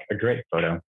to like a great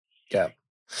photo. Yeah.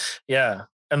 Yeah.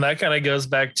 And that kind of goes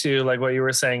back to like what you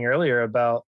were saying earlier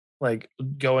about like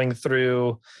going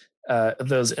through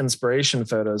those inspiration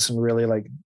photos and really like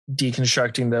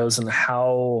deconstructing those and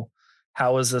how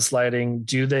is this lighting?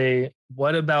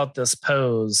 What about this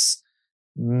pose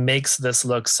makes this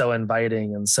look so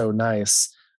inviting and so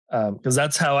nice? Because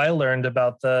that's how I learned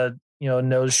about the,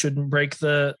 nose shouldn't break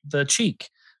the cheek.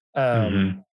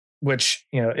 Which,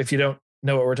 if you don't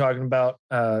know what we're talking about,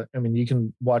 you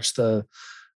can watch the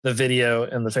video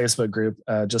in the Facebook group,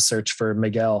 just search for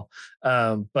Miguel.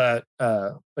 But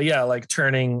yeah, like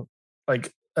turning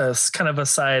like a kind of a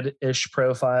side-ish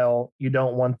profile. You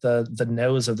don't want the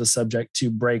nose of the subject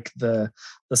to break the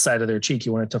side of their cheek.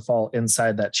 You want it to fall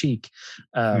inside that cheek,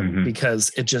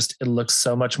 because it looks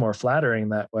so much more flattering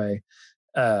that way.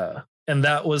 And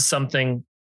that was something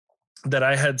that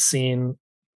I had seen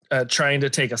trying to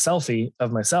take a selfie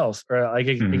of myself, or I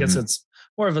guess it's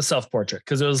more of a self-portrait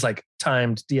because it was like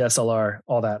timed DSLR,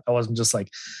 all that. I wasn't just like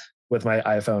with my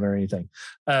iPhone or anything.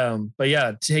 But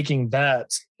yeah, taking that,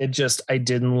 I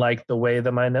didn't like the way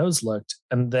that my nose looked.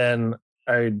 And then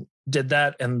I did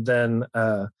that and then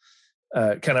kind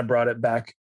of brought it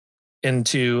back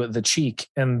into the cheek.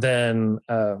 And then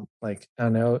like, I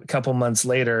don't know, a couple months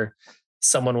later,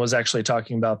 someone was actually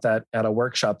talking about that at a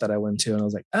workshop that I went to. And I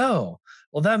was like, oh,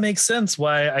 well, that makes sense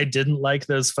why I didn't like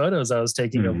those photos I was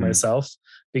taking of myself,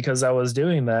 because I was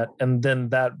doing that. And then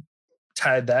that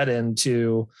tied that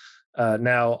into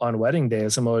now on wedding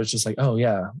days, I'm always just like, oh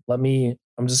yeah,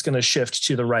 I'm just going to shift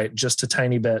to the right just a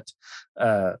tiny bit,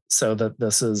 so that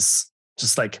this is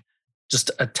just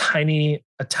a tiny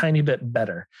bit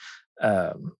better.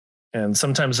 And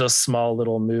sometimes those small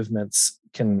little movements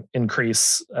can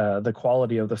increase the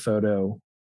quality of the photo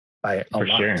by a lot. For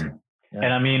sure.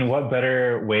 Yeah. And what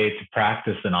better way to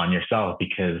practice than on yourself?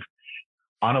 Because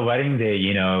on a wedding day,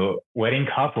 wedding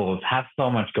couples have so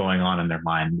much going on in their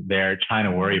mind. They're trying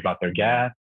to worry about their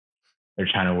guests. They're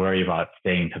trying to worry about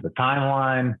staying to the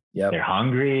timeline. Yep. They're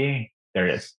hungry.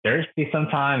 They're thirsty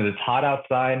sometimes. It's hot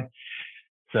outside.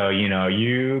 So,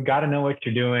 you got to know what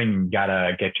you're doing. You got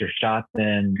to get your shots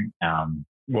in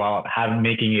while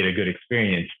making it a good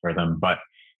experience for them. But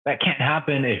that can't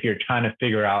happen if you're trying to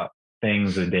figure out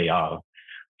things the day of.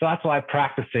 So that's why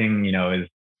practicing,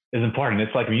 is important.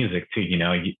 It's like music too.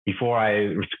 Before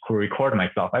I record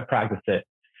myself, I practice it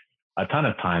a ton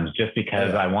of times just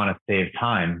because I want to save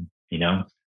time,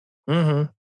 Mm-hmm.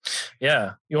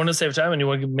 Yeah. You want to save time and you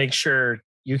want to make sure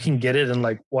you can get it in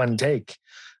like one take.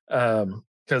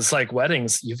 Cause like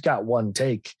weddings, you've got one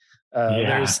take.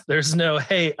 There's no,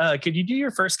 hey, could you do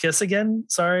your first kiss again?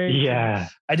 Sorry. Yeah.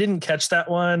 I didn't catch that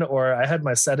one, or I had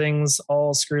my settings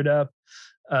all screwed up.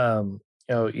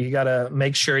 You got to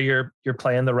make sure you're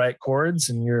playing the right chords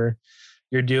and you're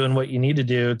doing what you need to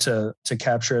do to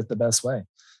capture it the best way.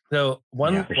 So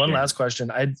one last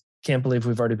question. I can't believe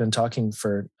we've already been talking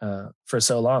for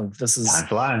so long. This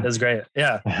is great.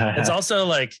 Yeah. It's also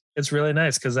like, it's really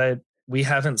nice because we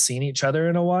haven't seen each other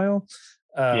in a while.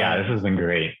 This has been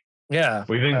great. Yeah.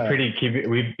 We've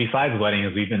been besides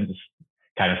weddings, we've been just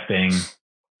kind of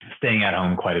staying at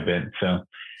home quite a bit. So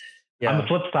on the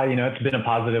flip side, it's been a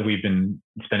positive. We've been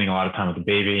spending a lot of time with the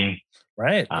baby.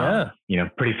 Right.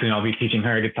 Pretty soon I'll be teaching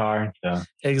her guitar. So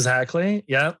exactly.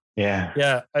 Yeah. Yeah.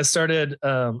 Yeah. I started,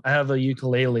 I have a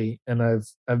ukulele and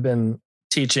I've been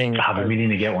teaching. I've been meaning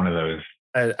to get one of those.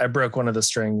 I broke one of the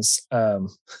strings,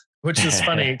 which is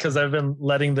funny because I've been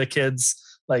letting the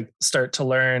kids like start to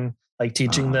learn, like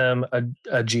teaching them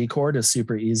a G chord is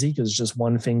super easy because it's just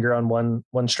one finger on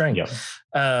one string. Yep.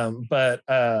 But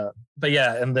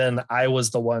yeah, and then I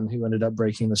was the one who ended up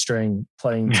breaking the string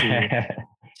playing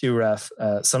too rough.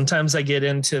 Sometimes I get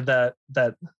into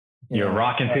that. You're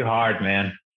rocking too hard,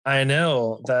 man. I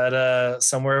know that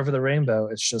Somewhere Over the Rainbow.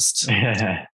 It's just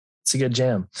it's a good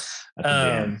jam.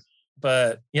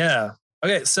 But yeah.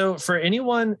 Okay. So for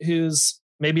anyone who's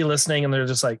maybe listening and they're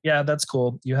just like, yeah, that's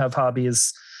cool. You have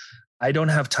hobbies. I don't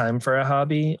have time for a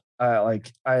hobby.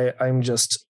 I'm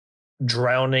just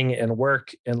drowning in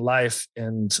work and life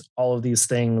and all of these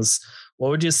things. What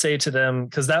would you say to them?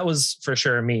 Because that was for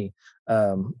sure me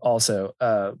also.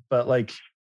 But like,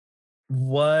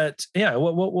 what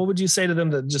would you say to them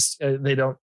that just they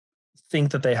don't think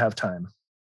that they have time?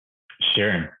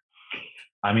 Sure.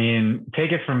 I mean,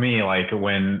 take it from me, like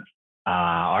when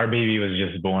our baby was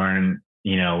just born,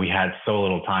 we had so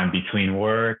little time between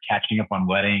work, catching up on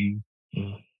weddings.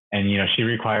 And, she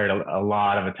required a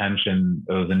lot of attention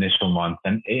those initial months.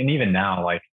 And even now,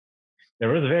 like there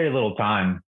was very little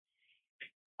time.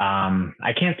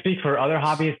 I can't speak for other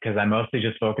hobbies because I mostly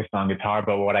just focused on guitar,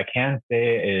 but what I can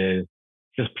say is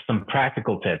just some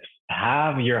practical tips.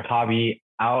 Have your hobby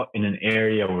out in an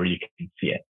area where you can see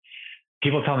it.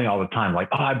 People tell me all the time, like,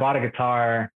 oh, I bought a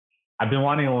guitar. I've been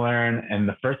wanting to learn. And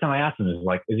the first time I ask them is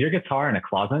like, is your guitar in a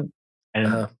closet?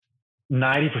 And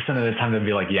 90% of the time they'll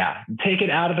be like, yeah, take it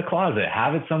out of the closet,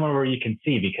 have it somewhere where you can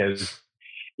see, because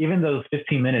even those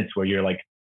 15 minutes where you're like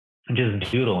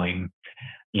just doodling,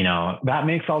 that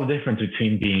makes all the difference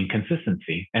between being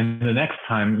consistency. And the next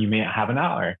time you may have an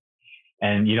hour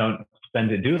and you don't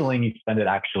spend it doodling, you spend it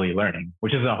actually learning,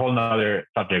 which is a whole nother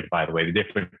subject, by the way, the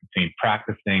difference between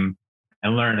practicing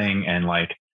and learning and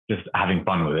like just having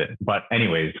fun with it. But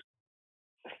anyways,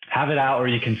 have it out where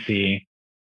you can see.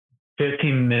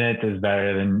 15 minutes is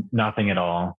better than nothing at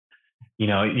all. You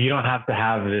don't have to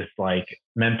have this like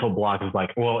mental block of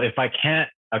like, well, if I can't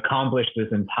accomplish this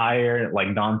entire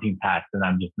like daunting task, then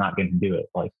I'm just not going to do it.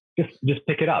 Like just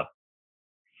pick it up.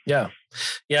 Yeah.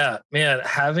 Yeah, man,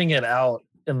 having it out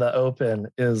in the open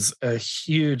is a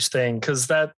huge thing. Cause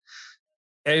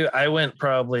I went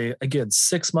probably a good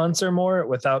 6 months or more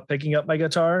without picking up my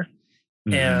guitar.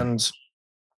 Mm-hmm.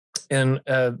 And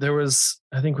there was,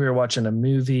 I think we were watching a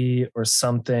movie or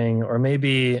something, or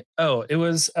maybe, it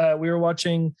was, we were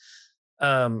watching,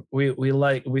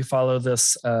 we follow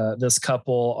this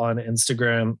couple on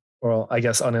Instagram, or I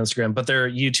guess on Instagram, but they're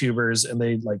YouTubers and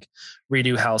they like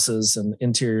redo houses and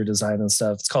interior design and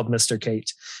stuff. It's called Mr.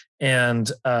 Kate. And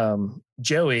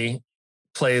Joey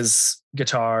plays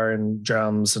guitar and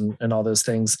drums and all those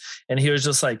things. And he was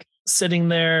just like sitting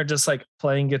there, just like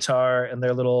playing guitar, and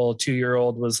their little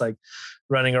 2-year-old was like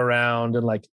running around and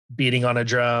like beating on a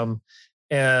drum.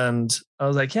 And I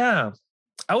was like, yeah,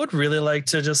 I would really like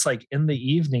to just like in the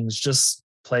evenings, just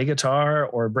play guitar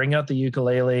or bring out the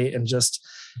ukulele and just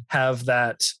have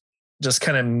that just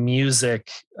kind of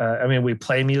music. I mean, we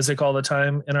play music all the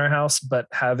time in our house, but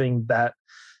having that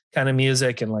kind of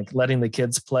music and like letting the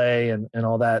kids play and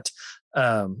all that.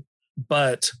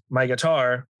 But my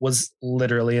guitar was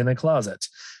literally in a closet.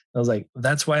 I was like,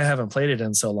 that's why I haven't played it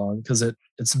in so long, because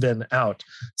it's been out.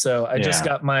 So I just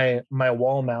got my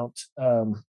wall mount.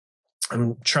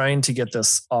 I'm trying to get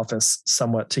this office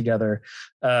somewhat together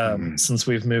since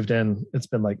we've moved in. It's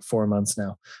been like 4 months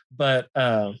now, but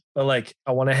like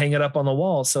I want to hang it up on the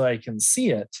wall so I can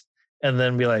see it and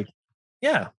then be like,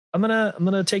 yeah, I'm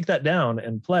gonna take that down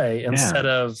and play instead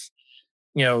of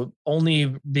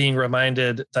only being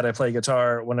reminded that I play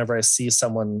guitar whenever I see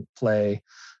someone play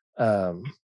on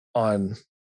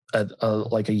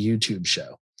like a YouTube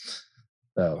show.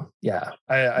 So yeah,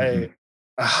 I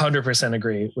 100%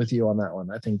 agree with you on that one.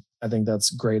 I think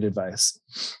that's great advice.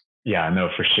 Yeah, no,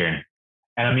 for sure.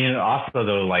 And I mean, also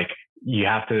though, like you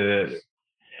have to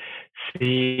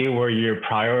see where your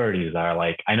priorities are.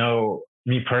 Like I know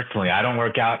me personally, I don't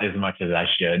work out as much as I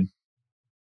should.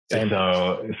 Same.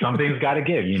 So something's got to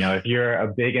give, if you're a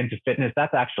big into fitness,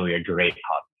 that's actually a great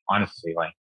hobby, honestly.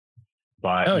 Like,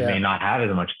 but you may not have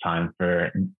as much time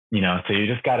for, so you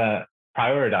just got to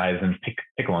prioritize and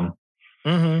pick one.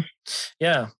 Mm-hmm.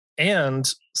 Yeah.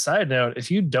 And side note,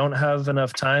 if you don't have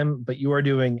enough time, but you are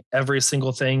doing every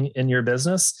single thing in your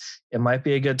business, it might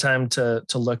be a good time to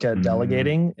look at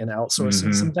delegating and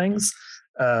outsourcing some things.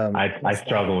 I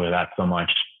struggle with that so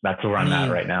much. That's where I'm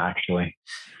at right now, actually.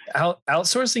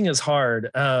 Outsourcing is hard.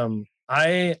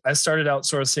 I started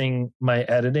outsourcing my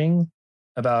editing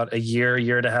about a year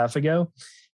and a half ago,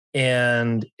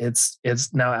 and it's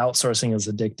now outsourcing is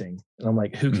addicting. And I'm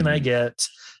like, who can I get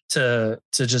to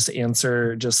just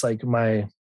answer just like my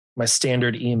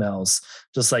standard emails,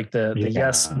 just like the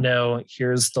yes, no,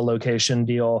 here's the location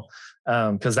deal.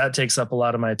 Because that takes up a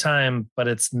lot of my time, but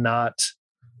it's not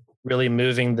really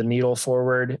moving the needle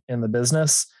forward in the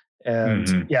business. And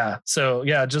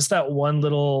just that one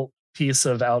little piece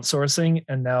of outsourcing,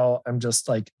 and now I'm just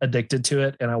like addicted to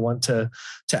it, and I want to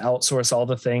outsource all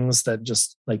the things that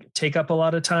just like take up a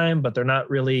lot of time, but they're not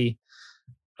really,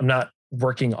 I'm not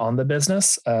working on the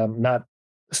business, not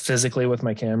physically with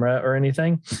my camera or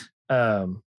anything.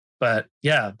 But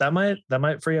yeah, that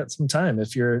might free up some time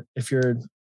if you're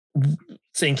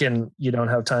thinking you don't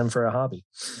have time for a hobby.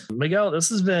 Miguel, this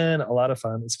has been a lot of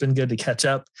fun. It's been good to catch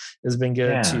up. It's been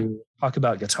good to talk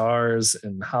about guitars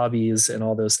and hobbies and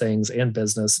all those things, and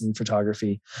business and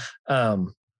photography.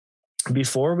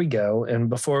 Before we go, and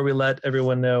before we let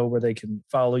everyone know where they can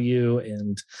follow you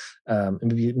and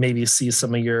maybe see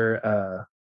some of your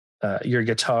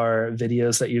guitar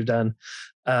videos that you've done,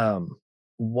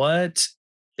 what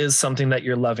is something that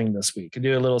you're loving this week? Could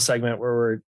do a little segment where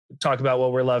we're talk about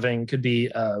what we're loving. Could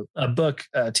be a book,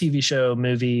 a TV show,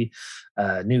 movie,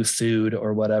 new food,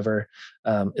 or whatever.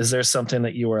 Is there something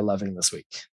that you are loving this week?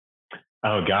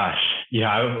 Oh gosh.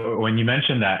 Yeah. When you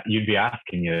mentioned that you'd be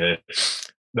asking you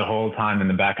the whole time, in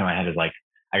the back of my head is like,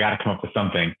 I got to come up with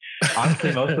something.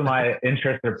 Honestly, most of my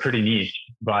interests are pretty niche,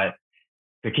 but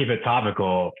to keep it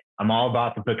topical, I'm all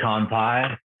about the pecan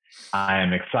pie. I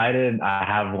am excited. I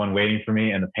have one waiting for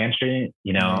me in the pantry,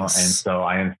 nice. And so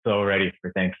I am so ready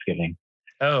for Thanksgiving.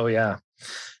 Oh yeah.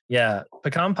 Yeah.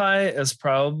 Pecan pie is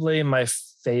probably my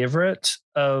favorite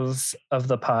of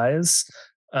the pies.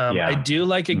 I do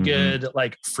like a good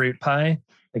like fruit pie,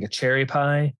 like a cherry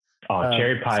pie. Oh,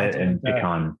 cherry pie and like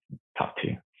pecan, top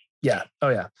two. Yeah. Oh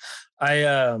yeah.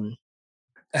 I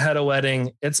had a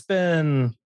wedding. It's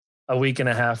been a week and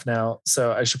a half now,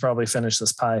 so I should probably finish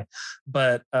this pie.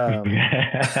 But but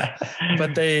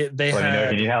they Let me know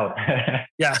if you need help.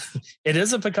 Yeah, it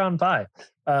is a pecan pie.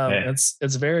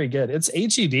 It's very good. It's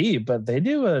HEB, but they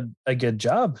do a good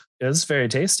job. It's very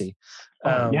tasty.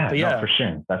 For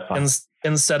sure. That's fine.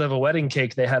 Instead of a wedding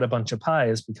cake, they had a bunch of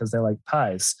pies because they like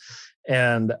pies,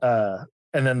 and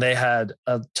then they had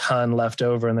a ton left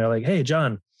over, and they're like, "Hey,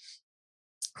 John,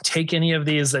 take any of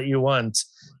these that you want."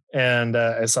 And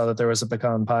I saw that there was a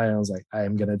pecan pie, and I was like, I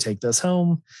am going to take this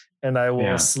home, and I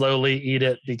will slowly eat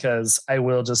it, because I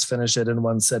will just finish it in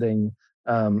one sitting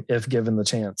if given the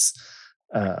chance.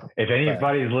 If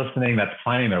anybody's listening that's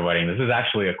planning their wedding, this is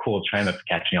actually a cool trend that's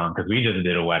catching on, because we just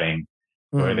did a wedding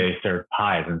where they serve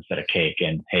pies instead of cake,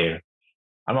 and hey,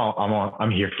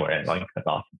 I'm here for it. Like, that's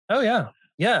awesome. Oh yeah.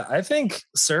 Yeah. I think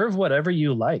serve whatever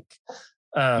you like.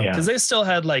 Because they still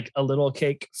had like a little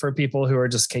cake for people who are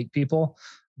just cake people.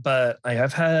 But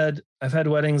I've had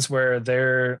weddings where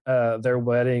their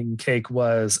wedding cake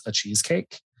was a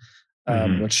cheesecake,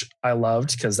 which I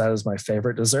loved, because that is my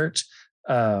favorite dessert.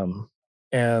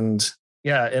 And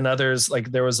yeah, in others,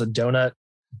 like there was a donut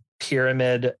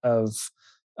pyramid of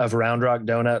Round Rock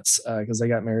Donuts, because they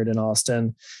got married in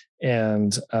Austin,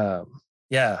 and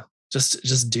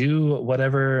just do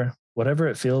whatever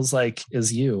it feels like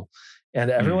is you. And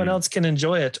everyone else can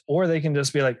enjoy it, or they can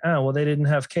just be like, oh, well, they didn't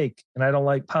have cake and I don't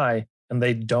like pie, and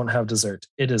they don't have dessert.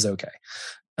 It is okay.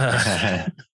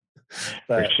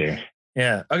 For sure.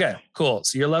 Yeah. Okay, cool.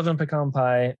 So you're loving pecan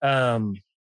pie.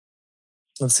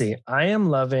 Let's see. I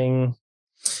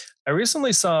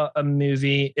recently saw a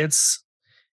movie. It's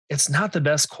not the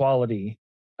best quality,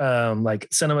 like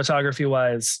cinematography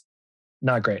wise,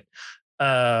 not great.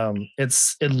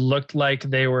 It looked like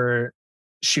they were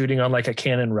shooting on like a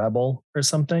Canon Rebel or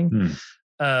something.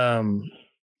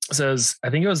 So I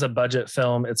think it was a budget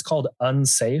film. It's called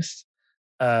Unsafe.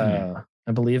 I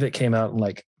believe it came out in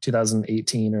like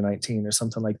 2018 or 19 or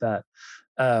something like that.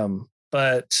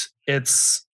 But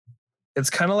it's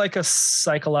kind of like a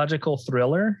psychological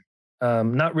thriller,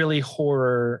 not really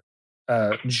horror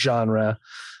genre,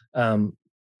 and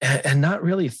not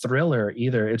really thriller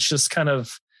either. It's just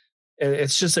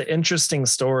it's just an interesting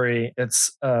story.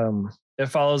 It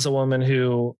follows a woman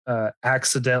who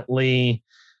accidentally,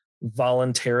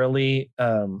 voluntarily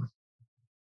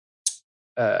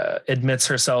admits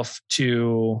herself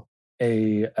to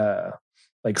a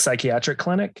like psychiatric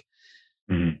clinic.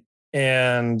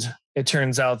 And it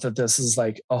turns out that this is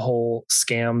like a whole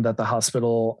scam that the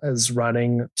hospital is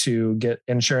running to get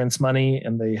insurance money,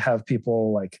 and they have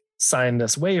people like sign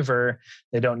this waiver.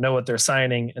 They don't know what they're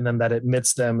signing, and then that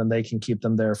admits them, and they can keep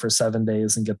them there for 7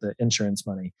 days and get the insurance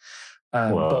money.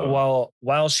 But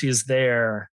while she's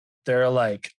there are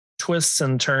like twists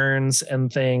and turns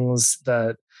and things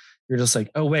that you're just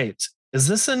like, oh wait, is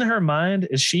this in her mind?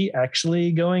 Is she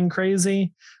actually going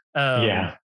crazy?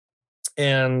 Yeah.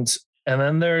 And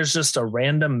then there's just a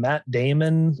random Matt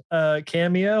Damon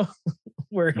cameo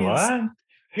where it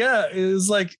was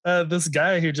like this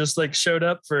guy who just like showed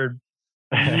up for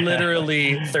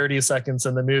literally 30 seconds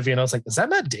in the movie, and I was like, is that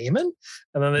Matt Damon?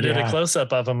 And then they did a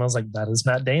close-up of him. I was like, that is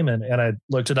Matt Damon. And I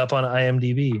looked it up on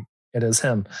IMDb. It is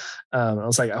him. I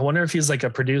was like, I wonder if he's like a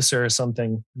producer or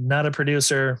something. Not a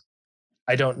producer.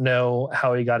 I don't know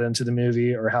how he got into the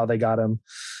movie or how they got him.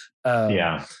 But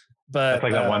it's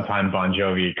like that one time Bon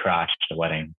Jovi crashed a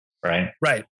wedding, right?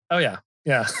 Right. Oh yeah.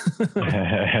 Yeah.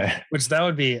 Which that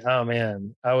would be, oh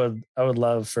man, I would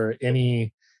love for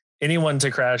anyone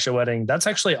to crash a wedding. That's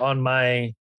actually on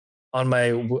my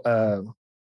my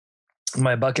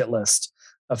bucket list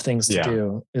of things to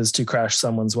do, is to crash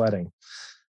someone's wedding.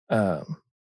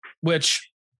 Which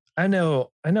I know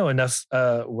enough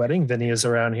wedding venues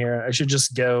around here. I should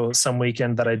just go some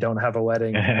weekend that I don't have a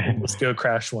wedding and just go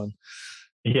crash one.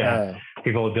 Yeah.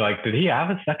 People would be like, did he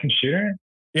have a second shooter?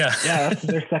 Yeah. Yeah, that's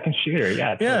their second shooter.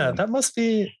 Yeah. Yeah, that must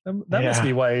be must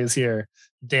be why he's here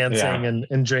dancing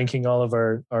and drinking all of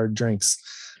our drinks.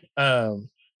 But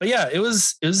yeah, it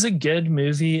was a good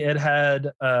movie. It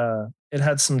had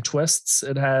some twists.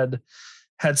 It had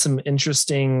some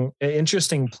interesting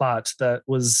plot that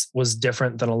was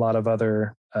different than a lot of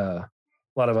other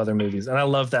movies. And I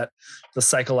love that the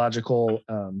psychological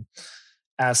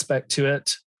aspect to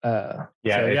it.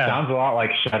 Sounds a lot like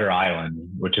Shutter Island,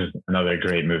 which is another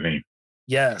great movie.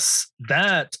 Yes,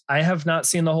 that I have not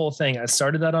seen the whole thing. I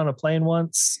started that on a plane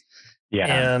once. Yeah,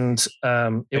 and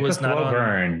it was not a slow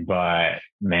burn, but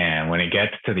man, when it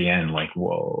gets to the end, like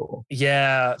whoa.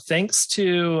 Yeah, thanks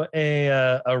to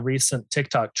a recent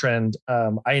TikTok trend,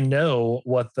 I know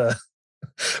what the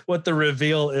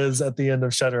reveal is at the end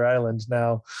of Shutter Island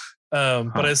now.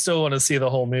 But I still want to see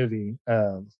the whole movie.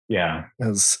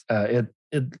 Because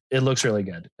it looks really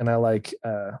good, and I like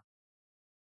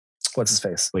what's his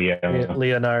face,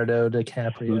 Leonardo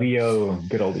DiCaprio.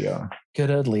 Good old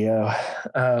Leo.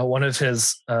 One of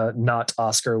his not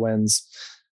Oscar wins.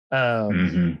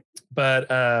 But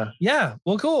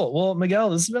well, cool. Well, Miguel,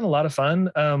 this has been a lot of fun.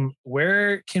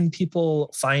 Where can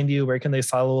people find you? Where can they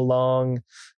follow along?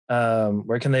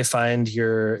 Where can they find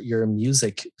your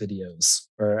music videos?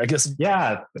 Or I guess,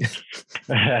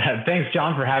 thanks,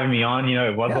 John, for having me on.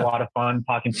 It was a lot of fun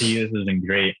talking to you. This has been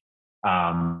great.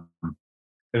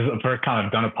 This is the first time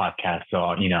I've done a podcast,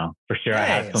 so for sure I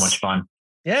had so much fun.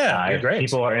 Yeah, if great.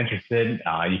 People are interested,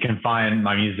 you can find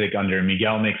my music under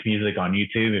Miguel Makes Music on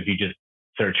YouTube. If you just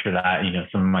search for that,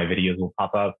 some of my videos will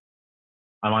pop up.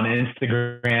 I'm on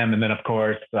Instagram, and then of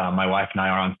course my wife and I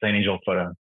are on Saint Angel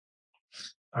Photo.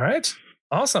 All right.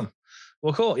 Awesome.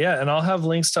 Well, cool. Yeah. And I'll have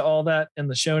links to all that in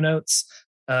the show notes.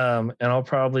 And I'll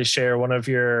probably share one of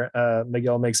your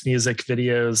Miguel Makes Music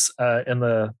videos in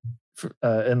the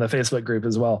Facebook group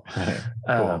as well.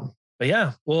 Cool. But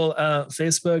yeah, well,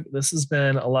 Facebook, this has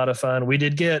been a lot of fun. We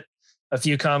did get a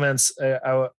few comments.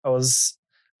 I was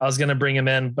going to bring him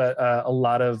in, but a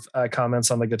lot of comments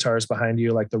on the guitars behind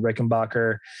you, like the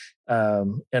Rickenbacker,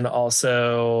 and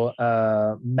also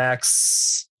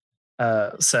Max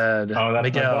said, "Oh, that's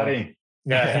Miguel, my buddy."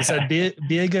 Yeah, he said, "Be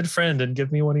a good friend and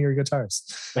give me one of your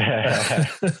guitars."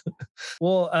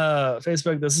 Well,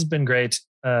 Facebook, this has been great.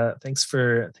 Thanks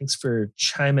for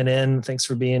chiming in. Thanks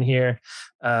for being here.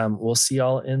 We'll see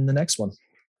y'all in the next one.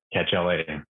 Catch y'all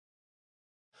later.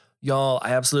 Y'all,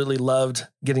 I absolutely loved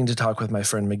getting to talk with my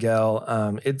friend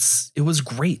Miguel. It was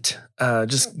great.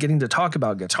 Just getting to talk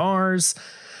about guitars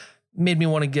made me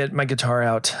want to get my guitar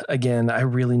out again. I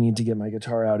really need to get my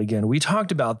guitar out again. We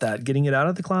talked about that, getting it out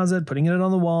of the closet, putting it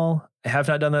on the wall. I have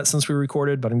not done that since we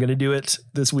recorded, but I'm going to do it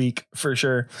this week for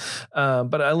sure.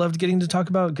 But I loved getting to talk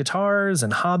about guitars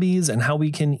and hobbies and how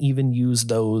we can even use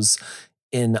those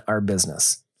in our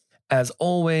business. As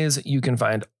always, you can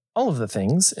find all of the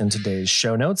things in today's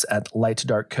show notes at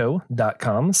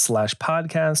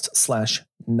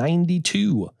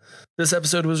lightdarkco.com/podcast/92. This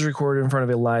episode was recorded in front of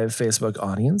a live Facebook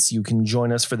audience. You can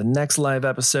join us for the next live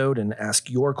episode and ask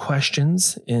your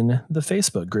questions in the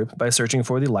Facebook group by searching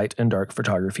for the Light and Dark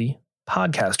Photography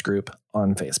podcast group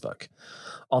on Facebook.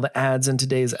 All the ads in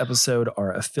today's episode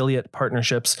are affiliate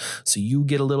partnerships, so you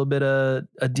get a little bit of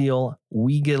a deal.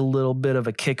 We get a little bit of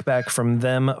a kickback from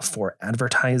them for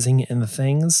advertising in the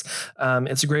things.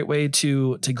 It's a great way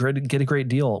to get a great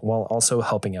deal while also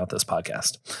helping out this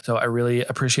podcast. So I really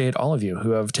appreciate all of you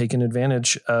who have taken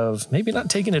advantage of, maybe not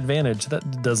taken advantage,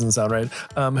 that doesn't sound right,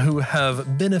 who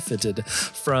have benefited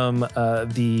from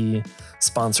the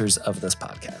sponsors of this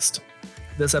podcast.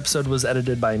 This episode was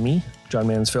edited by me, John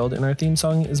Mansfield, and our theme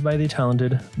song is by the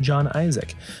talented John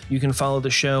Isaac. You can follow the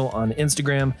show on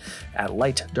Instagram at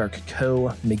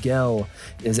LightDarkCo. Miguel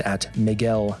is at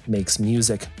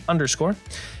MiguelMakesMusic_,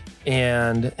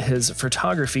 and his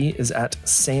photography is at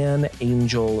San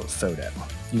Angel Photo.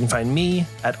 You can find me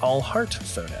at Allheart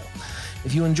Photo.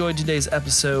 If you enjoyed today's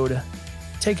episode,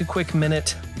 take a quick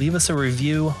minute, leave us a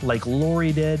review like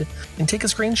Lori did, and take a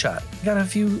screenshot. We got a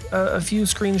few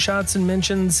screenshots and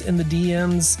mentions in the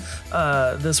DMs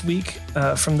this week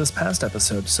from this past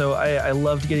episode. So I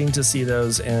loved getting to see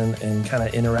those and kind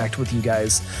of interact with you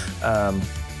guys on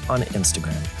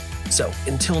Instagram. So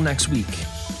until next week,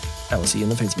 I will see you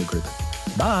in the Facebook group.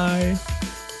 Bye.